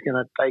 I said, he's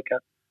going to take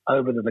it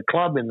over to the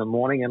club in the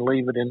morning and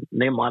leave it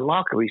near my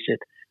locker. He said,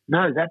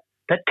 no,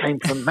 that came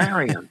from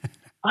Marion.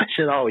 I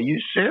said, are you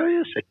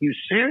serious? Are you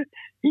serious?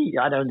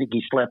 I don't think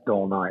he slept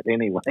all night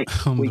anyway.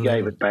 We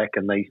gave it back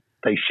and they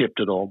they shipped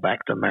it all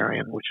back to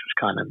Marion, which was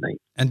kind of neat.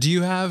 And do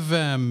you have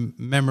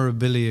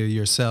memorabilia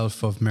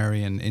yourself of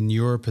Marion in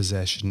your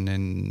possession,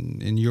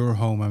 in your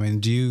home? I mean,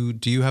 do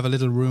you have a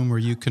little room where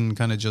you can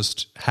kind of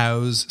just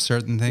house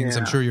certain things?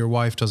 Yeah. I'm sure your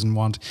wife doesn't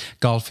want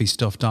golfy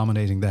stuff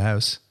dominating the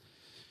house.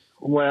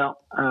 Well,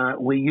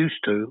 we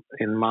used to,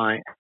 in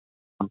my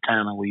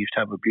Montana, we used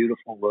to have a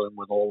beautiful room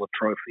with all the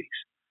trophies.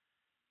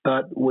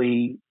 But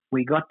we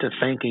got to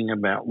thinking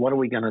about what are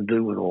we going to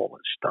do with all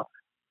this stuff?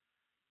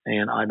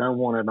 And I don't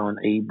want it on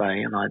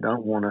eBay, and I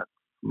don't want it.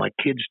 My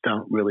kids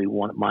don't really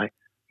want it. My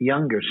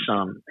younger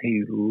son,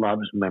 he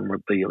loves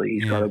memorabilia.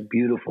 He's got a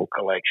beautiful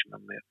collection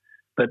of them.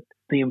 But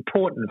the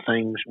important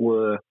things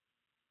were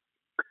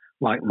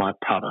like my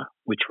putter,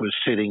 which was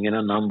sitting in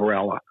an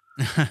umbrella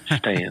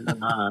stand.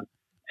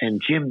 And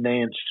Jim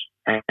Nance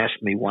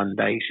asked me one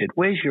day, he said,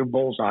 "Where's your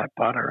bullseye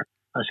putter?"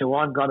 I said,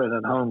 "Well, I've got it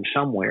at home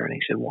somewhere." And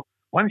he said, "Well,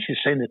 why don't you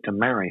send it to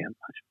Marion?"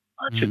 I said,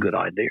 "That's a good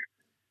idea."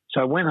 So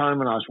I went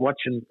home and I was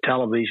watching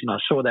television. I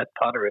saw that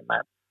putter in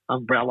that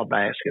umbrella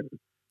basket.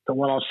 So,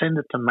 well, I'll send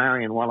it to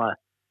Marion. Well, I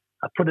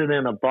put it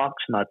in a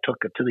box and I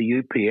took it to the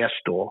UPS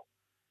store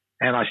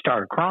and I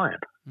started crying.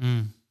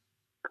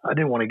 I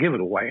didn't want to give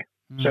it away.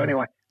 So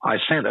anyway, I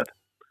sent it.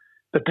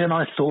 But then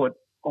I thought,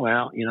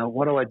 well,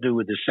 what do I do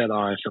with the set of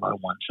irons that I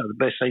won? So the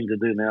best thing to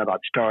do now that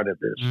I've started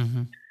this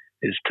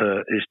is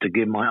to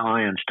give my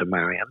irons to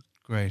Marion.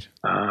 Great.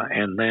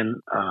 And then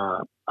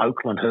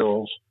Oakland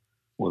Hills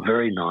were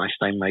very nice.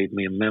 They made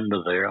me a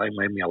member there. They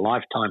made me a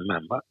lifetime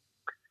member.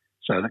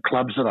 So the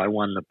clubs that I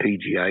won the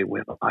PGA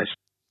with, I sent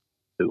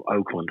to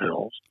Oakland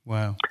Hills.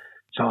 Wow.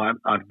 So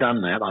I've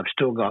done that. I've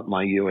still got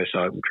my US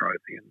Open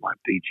trophy and my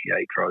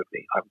PGA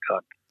trophy. I've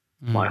got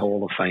my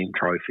Hall of Fame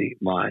trophy.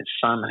 My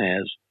son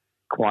has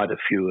quite a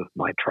few of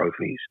my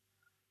trophies.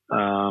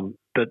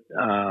 But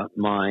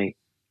my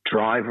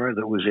driver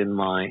that was in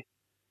my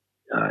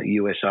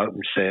US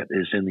Open set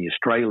is in the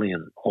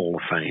Australian Hall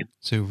of Fame.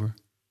 Super.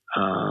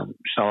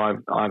 So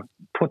I've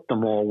put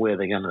them all where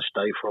they're going to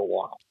stay for a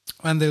while.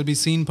 And they'll be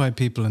seen by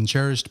people and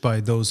cherished by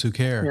those who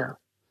care.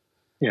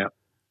 Yeah.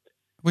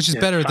 Which is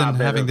better than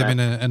having them in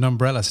an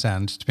umbrella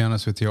stand, to be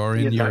honest with you, or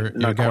in your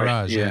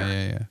garage.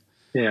 Yeah,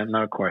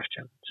 no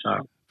question.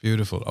 So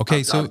beautiful.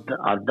 Okay,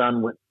 I've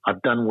done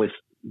with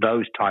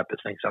those type of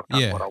things. I've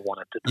done what I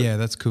wanted to do. Yeah,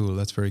 that's cool.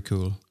 That's very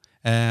cool.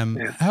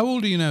 How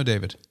old are you now,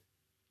 David?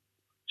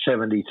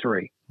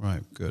 73.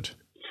 Right, good.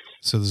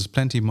 So there's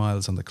plenty of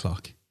miles on the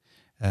clock.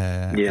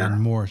 And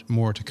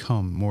more to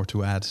come, more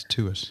to add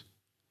to it.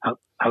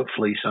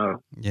 Hopefully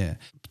so. Yeah.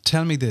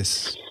 Tell me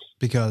this,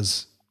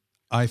 because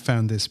I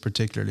found this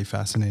particularly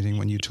fascinating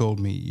when you told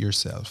me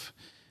yourself.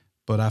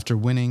 But after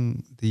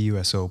winning the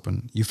US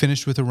Open, you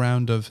finished with a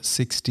round of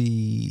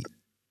 67.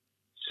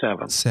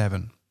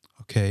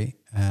 Okay.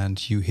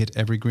 And you hit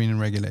every green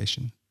in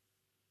regulation.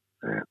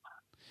 Yeah.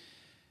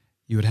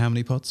 You had how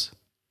many putts?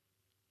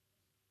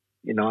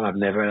 I've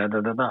never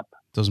added it up.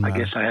 Doesn't matter. I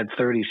guess I had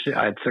 36.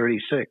 I had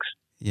 36.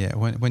 Yeah.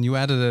 When you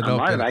added it up,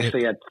 I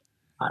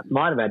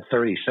might have had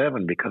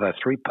 37 because I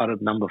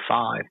 3-putted number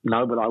 5.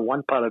 No, but I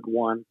 1-putted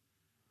 1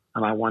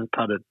 and I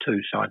 1-putted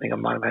 2. So I think I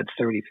might have had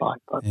 35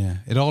 putts. Yeah.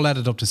 It all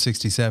added up to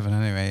 67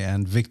 anyway,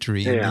 and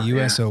victory in the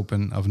US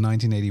Open of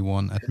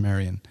 1981 at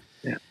Marion.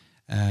 Yeah.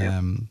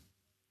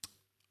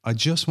 I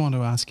just want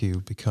to ask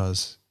you,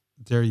 because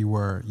there you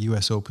were,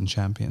 US Open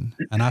champion.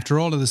 And after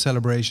all of the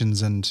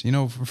celebrations, and,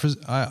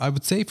 I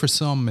would say for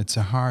some, it's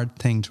a hard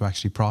thing to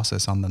actually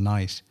process on the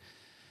night.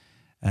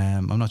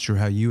 I'm not sure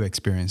how you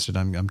experienced it.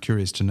 I'm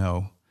curious to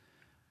know.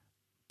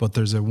 But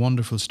there's a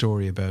wonderful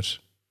story about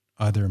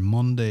either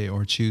Monday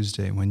or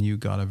Tuesday when you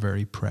got a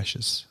very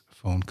precious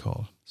phone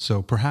call.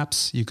 So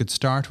perhaps you could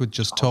start with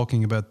just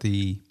talking about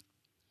the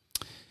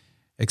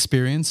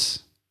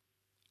experience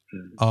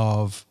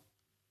of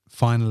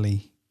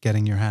finally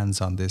getting your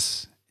hands on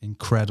this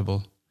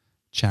incredible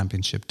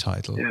championship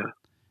title. Yeah.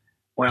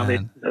 Well,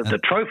 the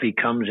trophy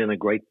comes in a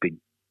great big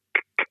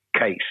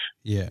case.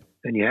 Yeah.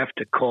 And you have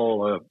to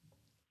call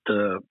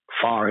the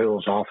Far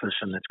Hills office,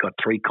 and it's got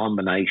 3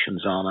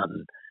 combinations on it,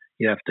 and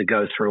you have to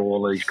go through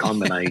all these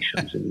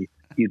combinations, and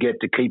you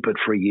get to keep it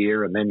for a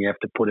year, and then you have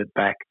to put it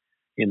back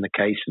in the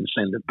case and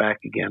send it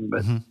back again.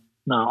 But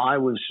no,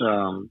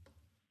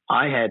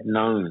 I had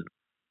known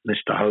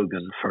Mr.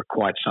 Hogan for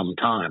quite some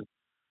time,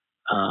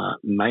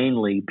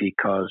 mainly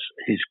because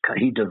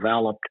he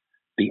developed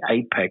the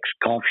Apex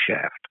golf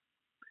shaft,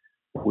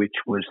 which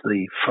was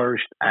the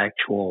first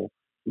actual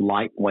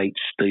lightweight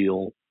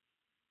steel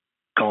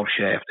golf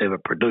shaft ever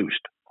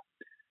produced.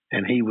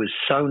 And he was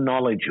so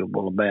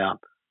knowledgeable about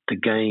the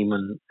game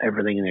and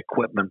everything and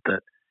equipment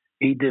that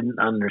he didn't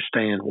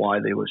understand why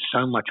there was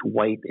so much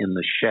weight in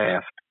the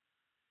shaft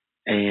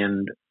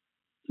and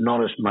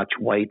not as much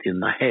weight in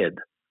the head.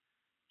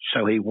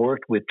 So he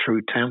worked with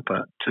True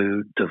Temper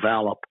to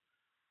develop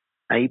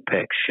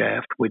Apex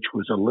shaft, which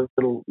was a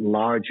little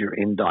larger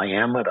in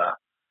diameter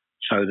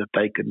so that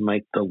they could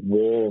make the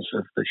walls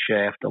of the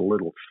shaft a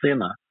little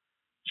thinner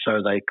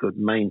so they could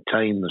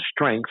maintain the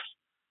strength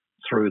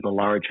through the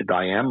larger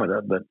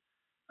diameter, but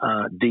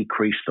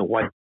decrease the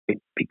weight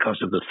because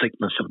because of the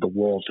thickness of the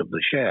walls of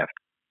the shaft.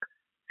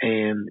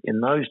 And in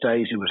those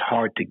days, it was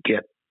hard to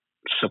get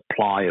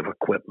supply of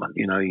equipment.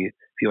 You know, if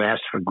you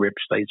asked for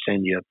grips, they'd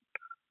send you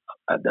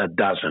a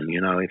dozen.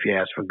 You know, if you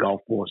asked for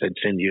golf balls, they'd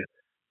send you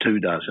 2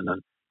 dozen.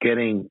 And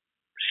getting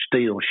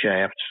steel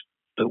shafts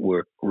that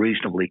were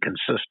reasonably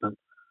consistent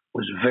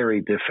was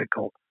very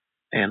difficult.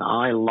 And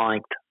I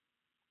liked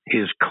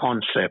his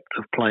concept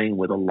of playing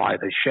with a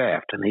lighter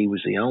shaft, and he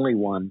was the only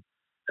one.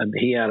 And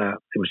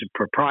it was a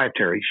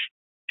proprietary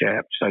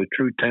shaft, so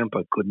True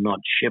Temper could not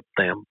ship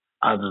them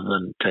other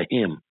than to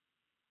him.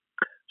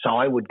 So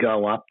I would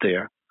go up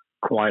there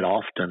quite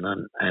often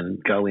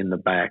and go in the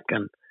back.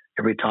 And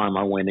every time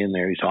I went in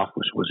there, his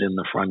office was in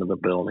the front of the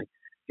building.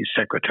 His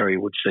secretary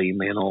would see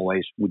me and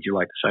always, would you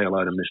like to say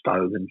hello to Mr.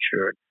 Hogan?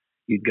 Sure.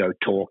 You'd go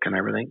talk and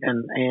everything.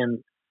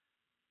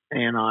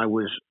 And I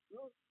was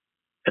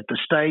at the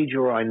stage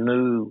where I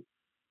knew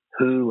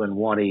who and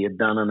what he had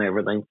done and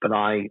everything, but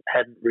I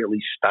hadn't really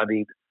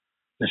studied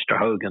Mr.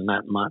 Hogan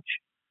that much.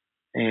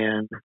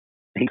 And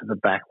he to the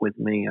back with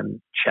me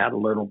and chat a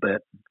little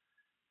bit.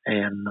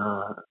 And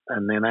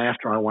then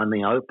after I won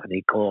the Open,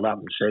 he called up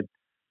and said,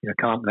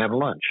 come up and have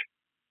lunch.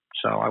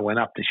 So I went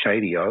up to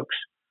Shady Oaks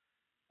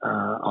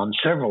on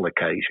several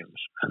occasions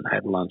and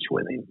had lunch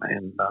with him.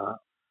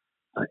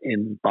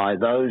 And by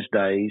those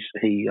days,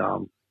 he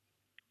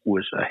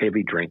was a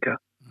heavy drinker.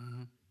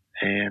 Mm-hmm.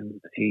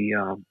 And he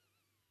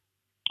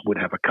would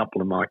have a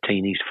couple of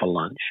martinis for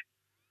lunch,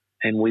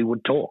 and we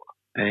would talk.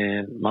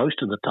 And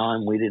most of the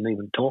time, we didn't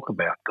even talk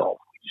about golf.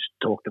 We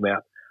just talked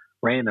about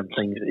random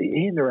things.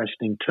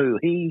 Interesting too.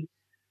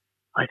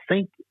 I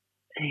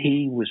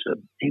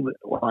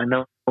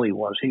know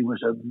he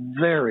was a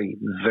very,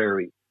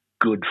 very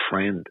good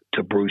friend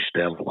to Bruce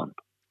Devlin,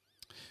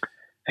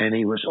 and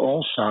he was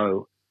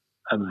also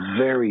a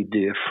very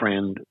dear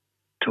friend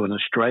to an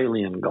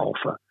Australian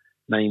golfer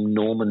named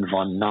Norman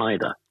von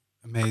Nider.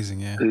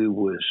 Amazing, yeah.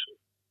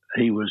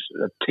 He was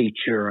a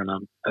teacher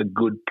and a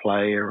good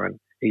player, and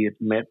he had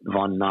met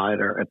von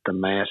Nider at the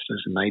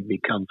Masters, and they'd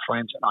become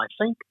friends. And I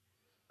think,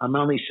 I'm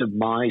only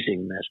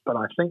surmising this, but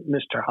I think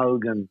Mr.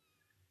 Hogan,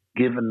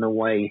 given the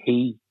way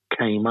he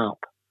came up,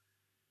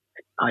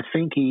 I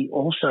think he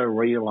also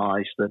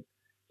realized that,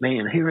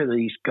 man, here are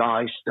these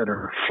guys that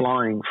are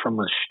flying from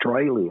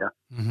Australia,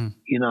 mm-hmm.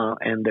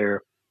 And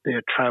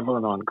they're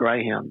traveling on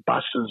Greyhound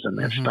buses, and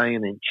they're mm-hmm.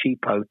 staying in cheap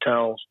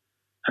hotels,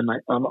 and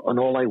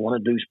all they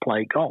want to do is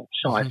play golf.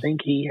 So mm-hmm. I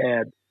think he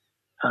had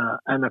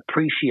an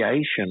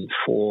appreciation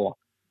for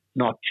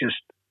not just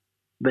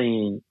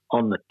being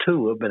on the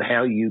tour, but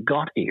how you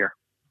got here.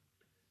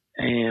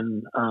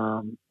 And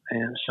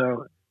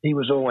so he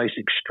was always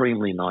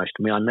extremely nice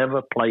to me. I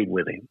never played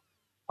with him.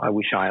 I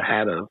wish I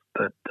had of,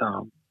 but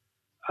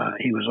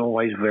he was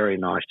always very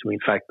nice to me.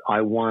 In fact,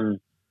 I won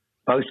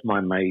both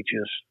my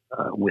majors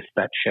with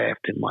that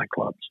shaft in my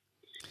clubs.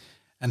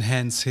 And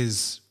hence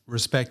his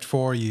respect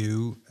for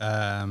you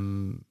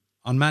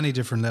on many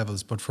different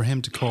levels, but for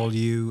him to call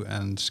you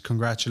and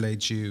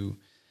congratulate you.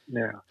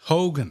 Yeah.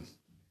 Hogan,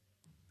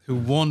 who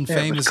won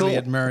famously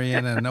at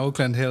Mariana and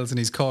Oakland Hills, and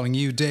he's calling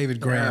you David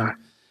Graham.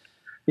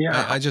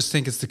 Yeah. I just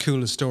think it's the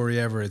coolest story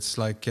ever. It's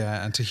like,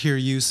 and to hear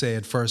you say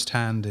it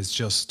firsthand is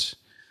just,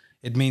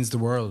 it means the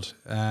world.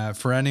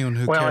 For anyone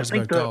who cares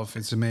about golf,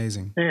 it's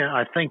amazing. Yeah,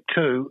 I think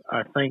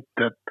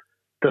that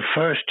the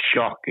first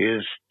shock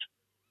is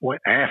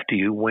after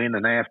you win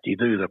and after you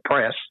do the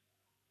press,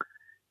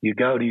 you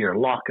go to your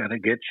locker to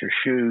get your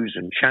shoes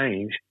and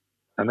change,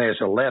 and there's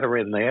a letter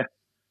in there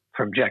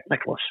from Jack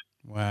Nicklaus.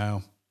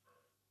 Wow.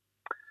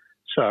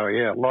 So,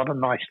 yeah, a lot of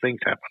nice things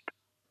happened.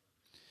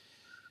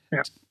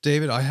 Yeah.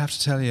 David, I have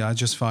to tell you, I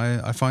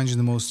find you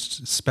the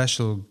most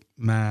special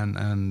man,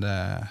 and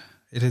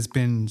it has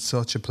been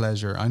such a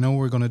pleasure. I know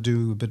we're going to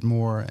do a bit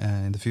more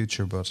in the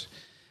future, but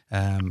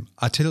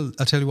I'll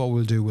tell you what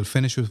we'll do. We'll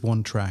finish with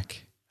one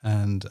track,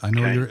 and I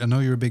know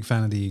you're a big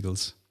fan of the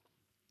Eagles.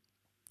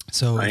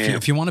 So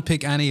if you want to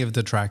pick any of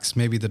the tracks,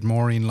 maybe that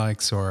Maureen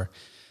likes or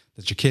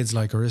that your kids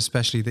like, or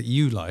especially that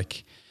you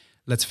like,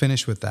 let's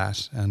finish with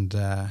that, and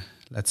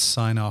let's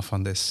sign off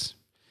on this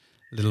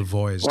little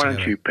voyage. Why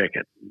don't you pick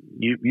it?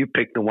 You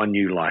pick the one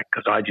you like,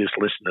 because I just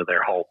listened to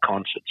their whole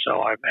concert,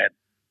 so I've had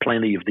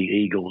plenty of the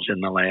Eagles in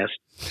the last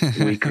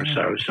week or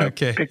so. So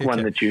pick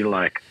one that you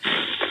like.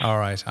 All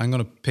right, I'm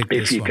going to pick this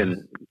one. If you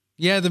can.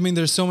 Yeah, I mean,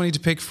 there's so many to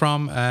pick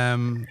from.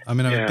 I'm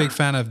a big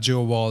fan of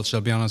Joe Walsh,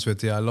 I'll be honest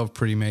with you. I love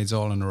Pretty Maids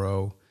All in a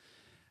Row.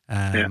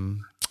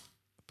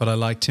 But I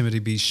like Timothy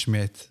B.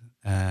 Schmidt,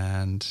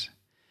 and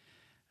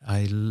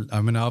I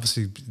mean,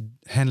 obviously,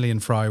 Henley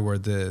and Fry were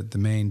the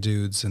main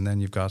dudes, and then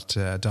you've got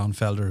Don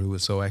Felder, who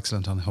was so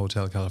excellent on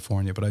Hotel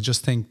California. But I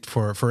just think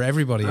for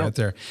everybody out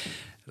there,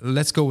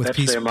 let's go with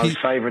That's their most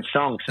favorite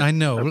songs. I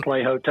know. They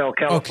play Hotel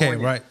California.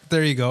 Okay, right.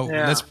 There you go.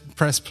 Yeah. Let's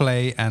press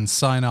play and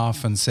sign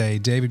off and say,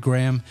 David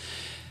Graham,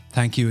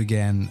 thank you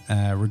again.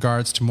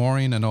 Regards to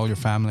Maureen and all your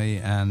family,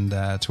 and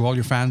to all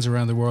your fans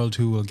around the world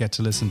who will get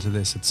to listen to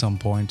this at some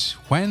point,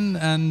 when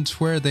and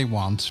where they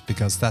want,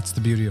 because that's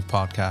the beauty of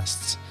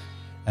podcasts.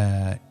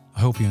 I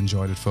hope you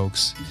enjoyed it,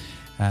 folks.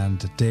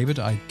 And David,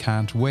 I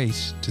can't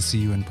wait to see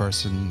you in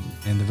person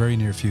in the very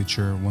near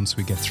future once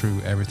we get through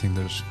everything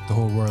that the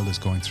whole world is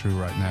going through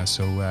right now.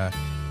 So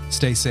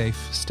stay safe,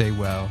 stay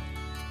well,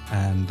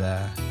 and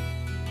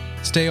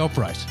stay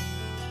upright.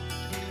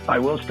 I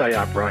will stay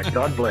upright.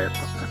 God bless.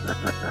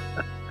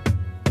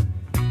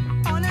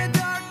 On a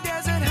dark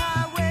desert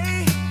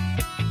highway,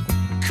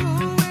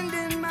 cool wind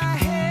in my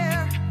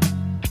hair,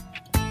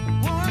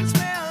 warm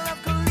smell of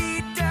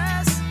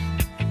colitas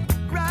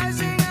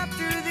rising up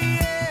through the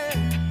air.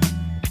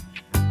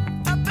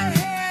 Up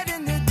ahead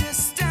in the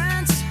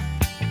distance,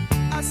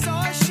 I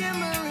saw a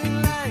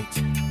shimmering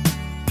light.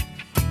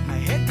 My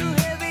head grew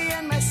heavy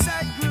and my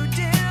sight grew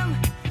dim.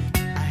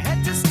 I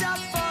had to stop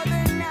for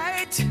the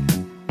night.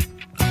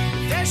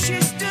 There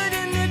she stood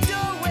in the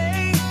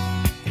doorway.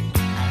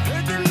 I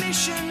heard the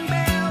mission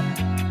bell.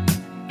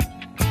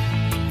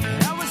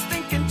 And I was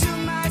thinking to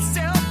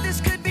myself, this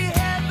could be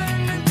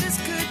heaven and this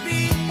could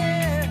be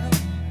hell.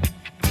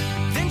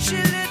 Then she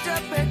lit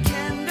up a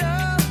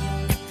candle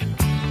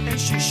and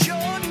she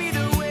showed me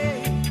the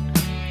way.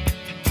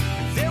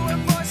 There were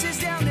voices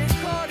down the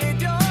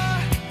corridor.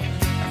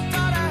 I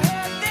thought I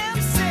heard them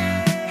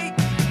say,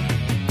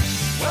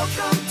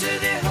 welcome to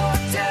the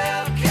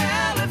Hotel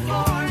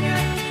California.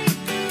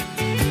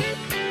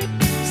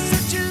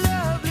 Such a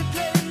lovely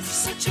place,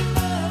 such a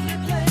lovely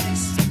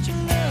place, such a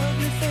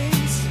lovely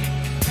face.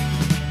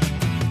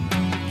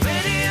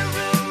 Ready a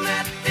room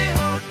at the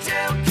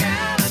Hotel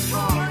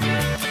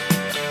California.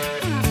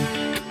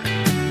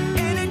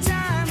 Any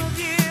time of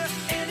year,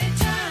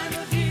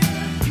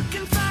 you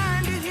can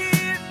find it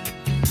here.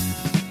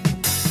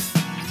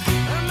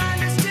 Her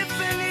mind is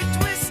Tiffany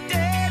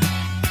twisted.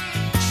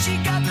 She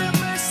got the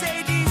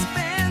Mercedes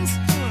Benz.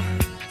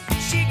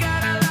 She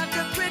got a lot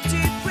of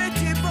pretty,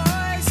 pretty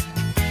boys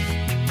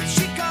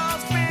she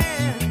calls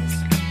friends.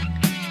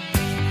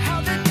 How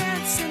they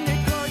dance in the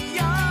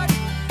courtyard,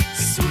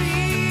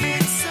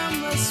 sweet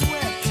summer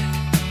sweat.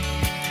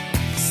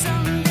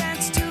 Some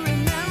dance to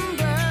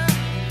remember,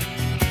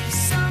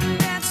 some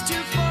dance to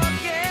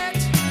forget.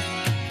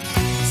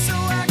 So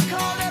I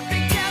called up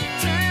the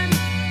captain,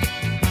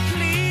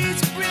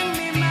 please bring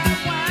me my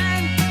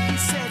wine. He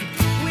said,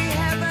 we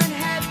haven't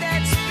had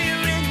that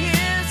spirit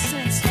here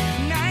since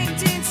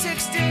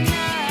 1969.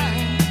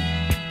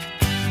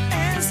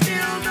 And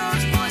still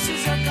those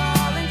voices are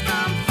calling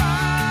from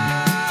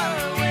far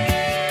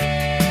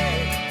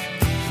away.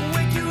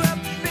 Wake you up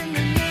in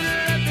the middle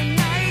of the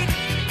night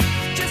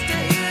just to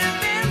hear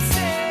them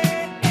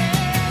say,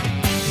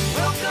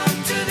 welcome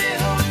to the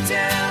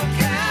Hotel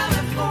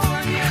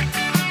California.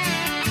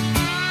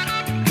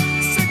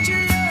 Such a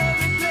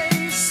lovely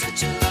place,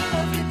 such a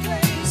lovely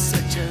place,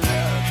 such a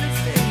lovely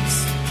face.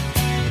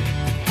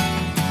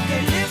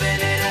 They're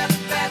living it up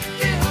at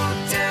the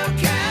Hotel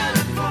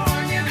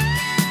California.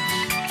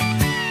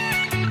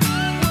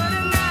 What a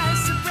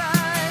nice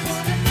surprise,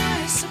 what a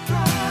nice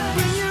surprise.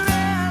 Bring your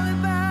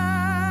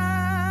alibis.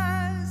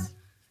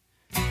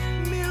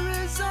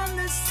 Mirrors on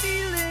the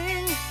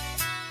ceiling,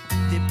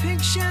 the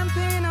pink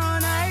champagne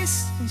on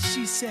ice. And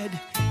she said,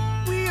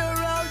 we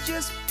are all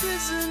just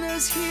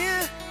prisoners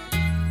here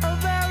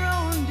of our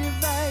own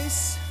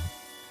device.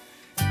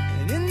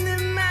 And in the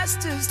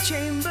master's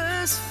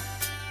chambers,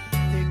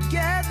 they're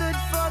gathered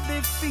for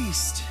the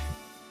feast.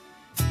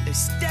 They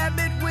stab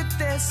it with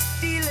their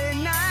steely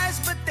knives,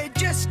 but they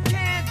just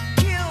can't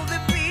kill the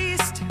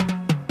beast.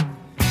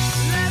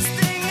 Last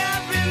thing I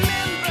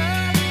remember,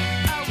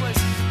 I was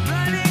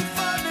running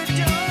for the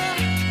door.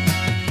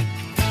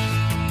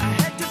 I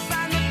had to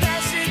find the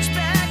passage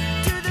back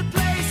to the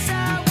place I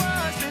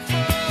was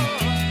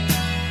before.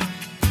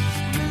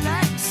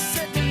 Relax,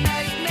 said the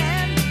night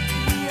man,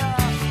 we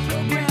are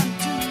programmed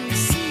to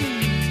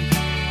receive.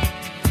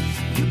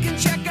 You can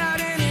check out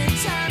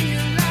anytime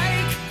you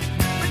like,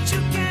 but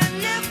you can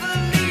never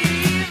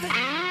leave.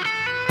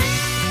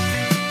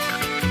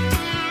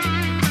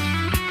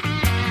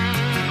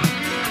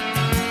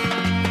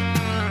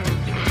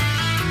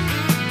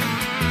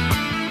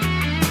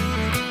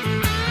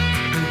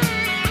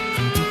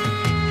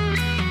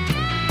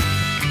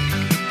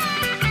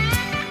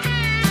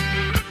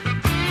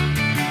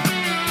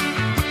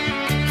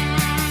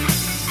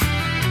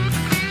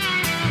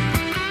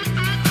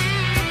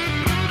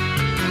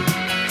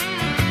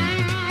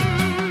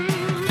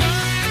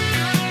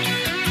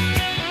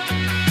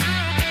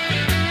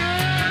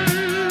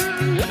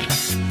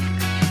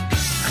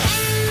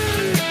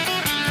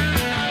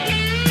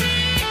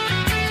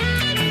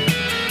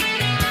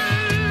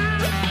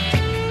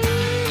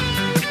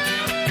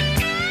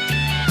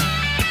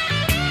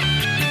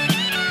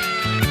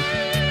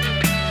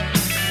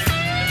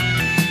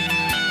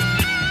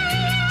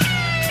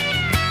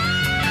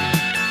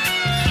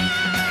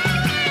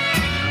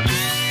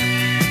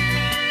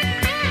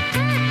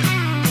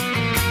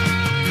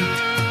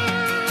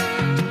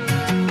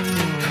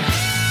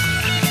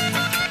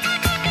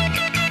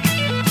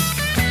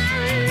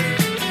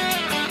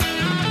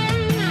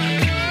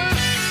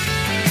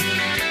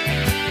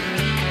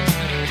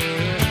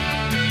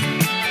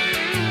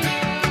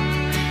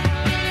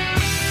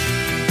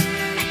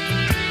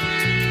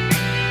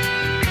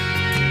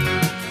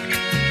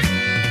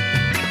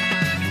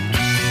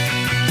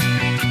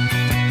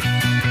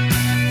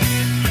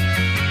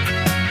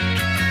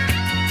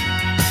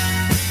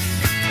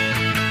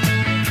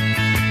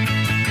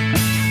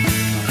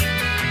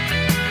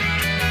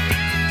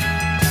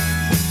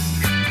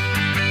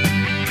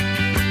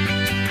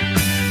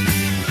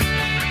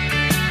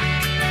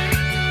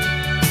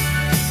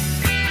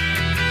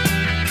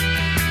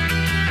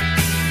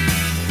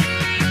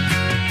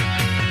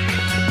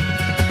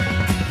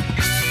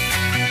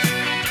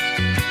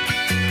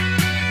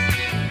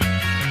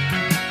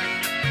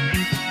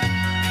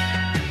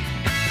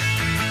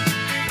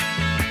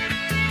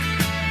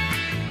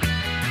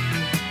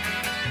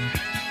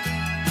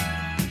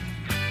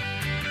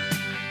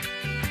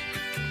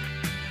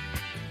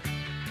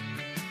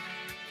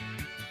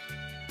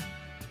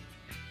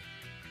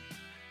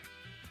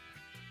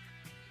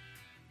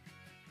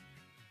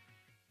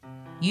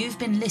 You've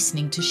been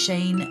listening to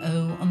Shane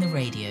O on the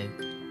Radio,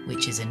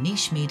 which is a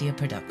Niche Media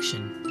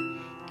production.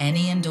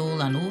 Any and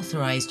all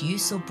unauthorised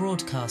use or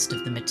broadcast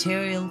of the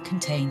material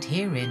contained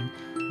herein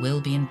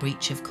will be in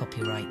breach of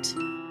copyright.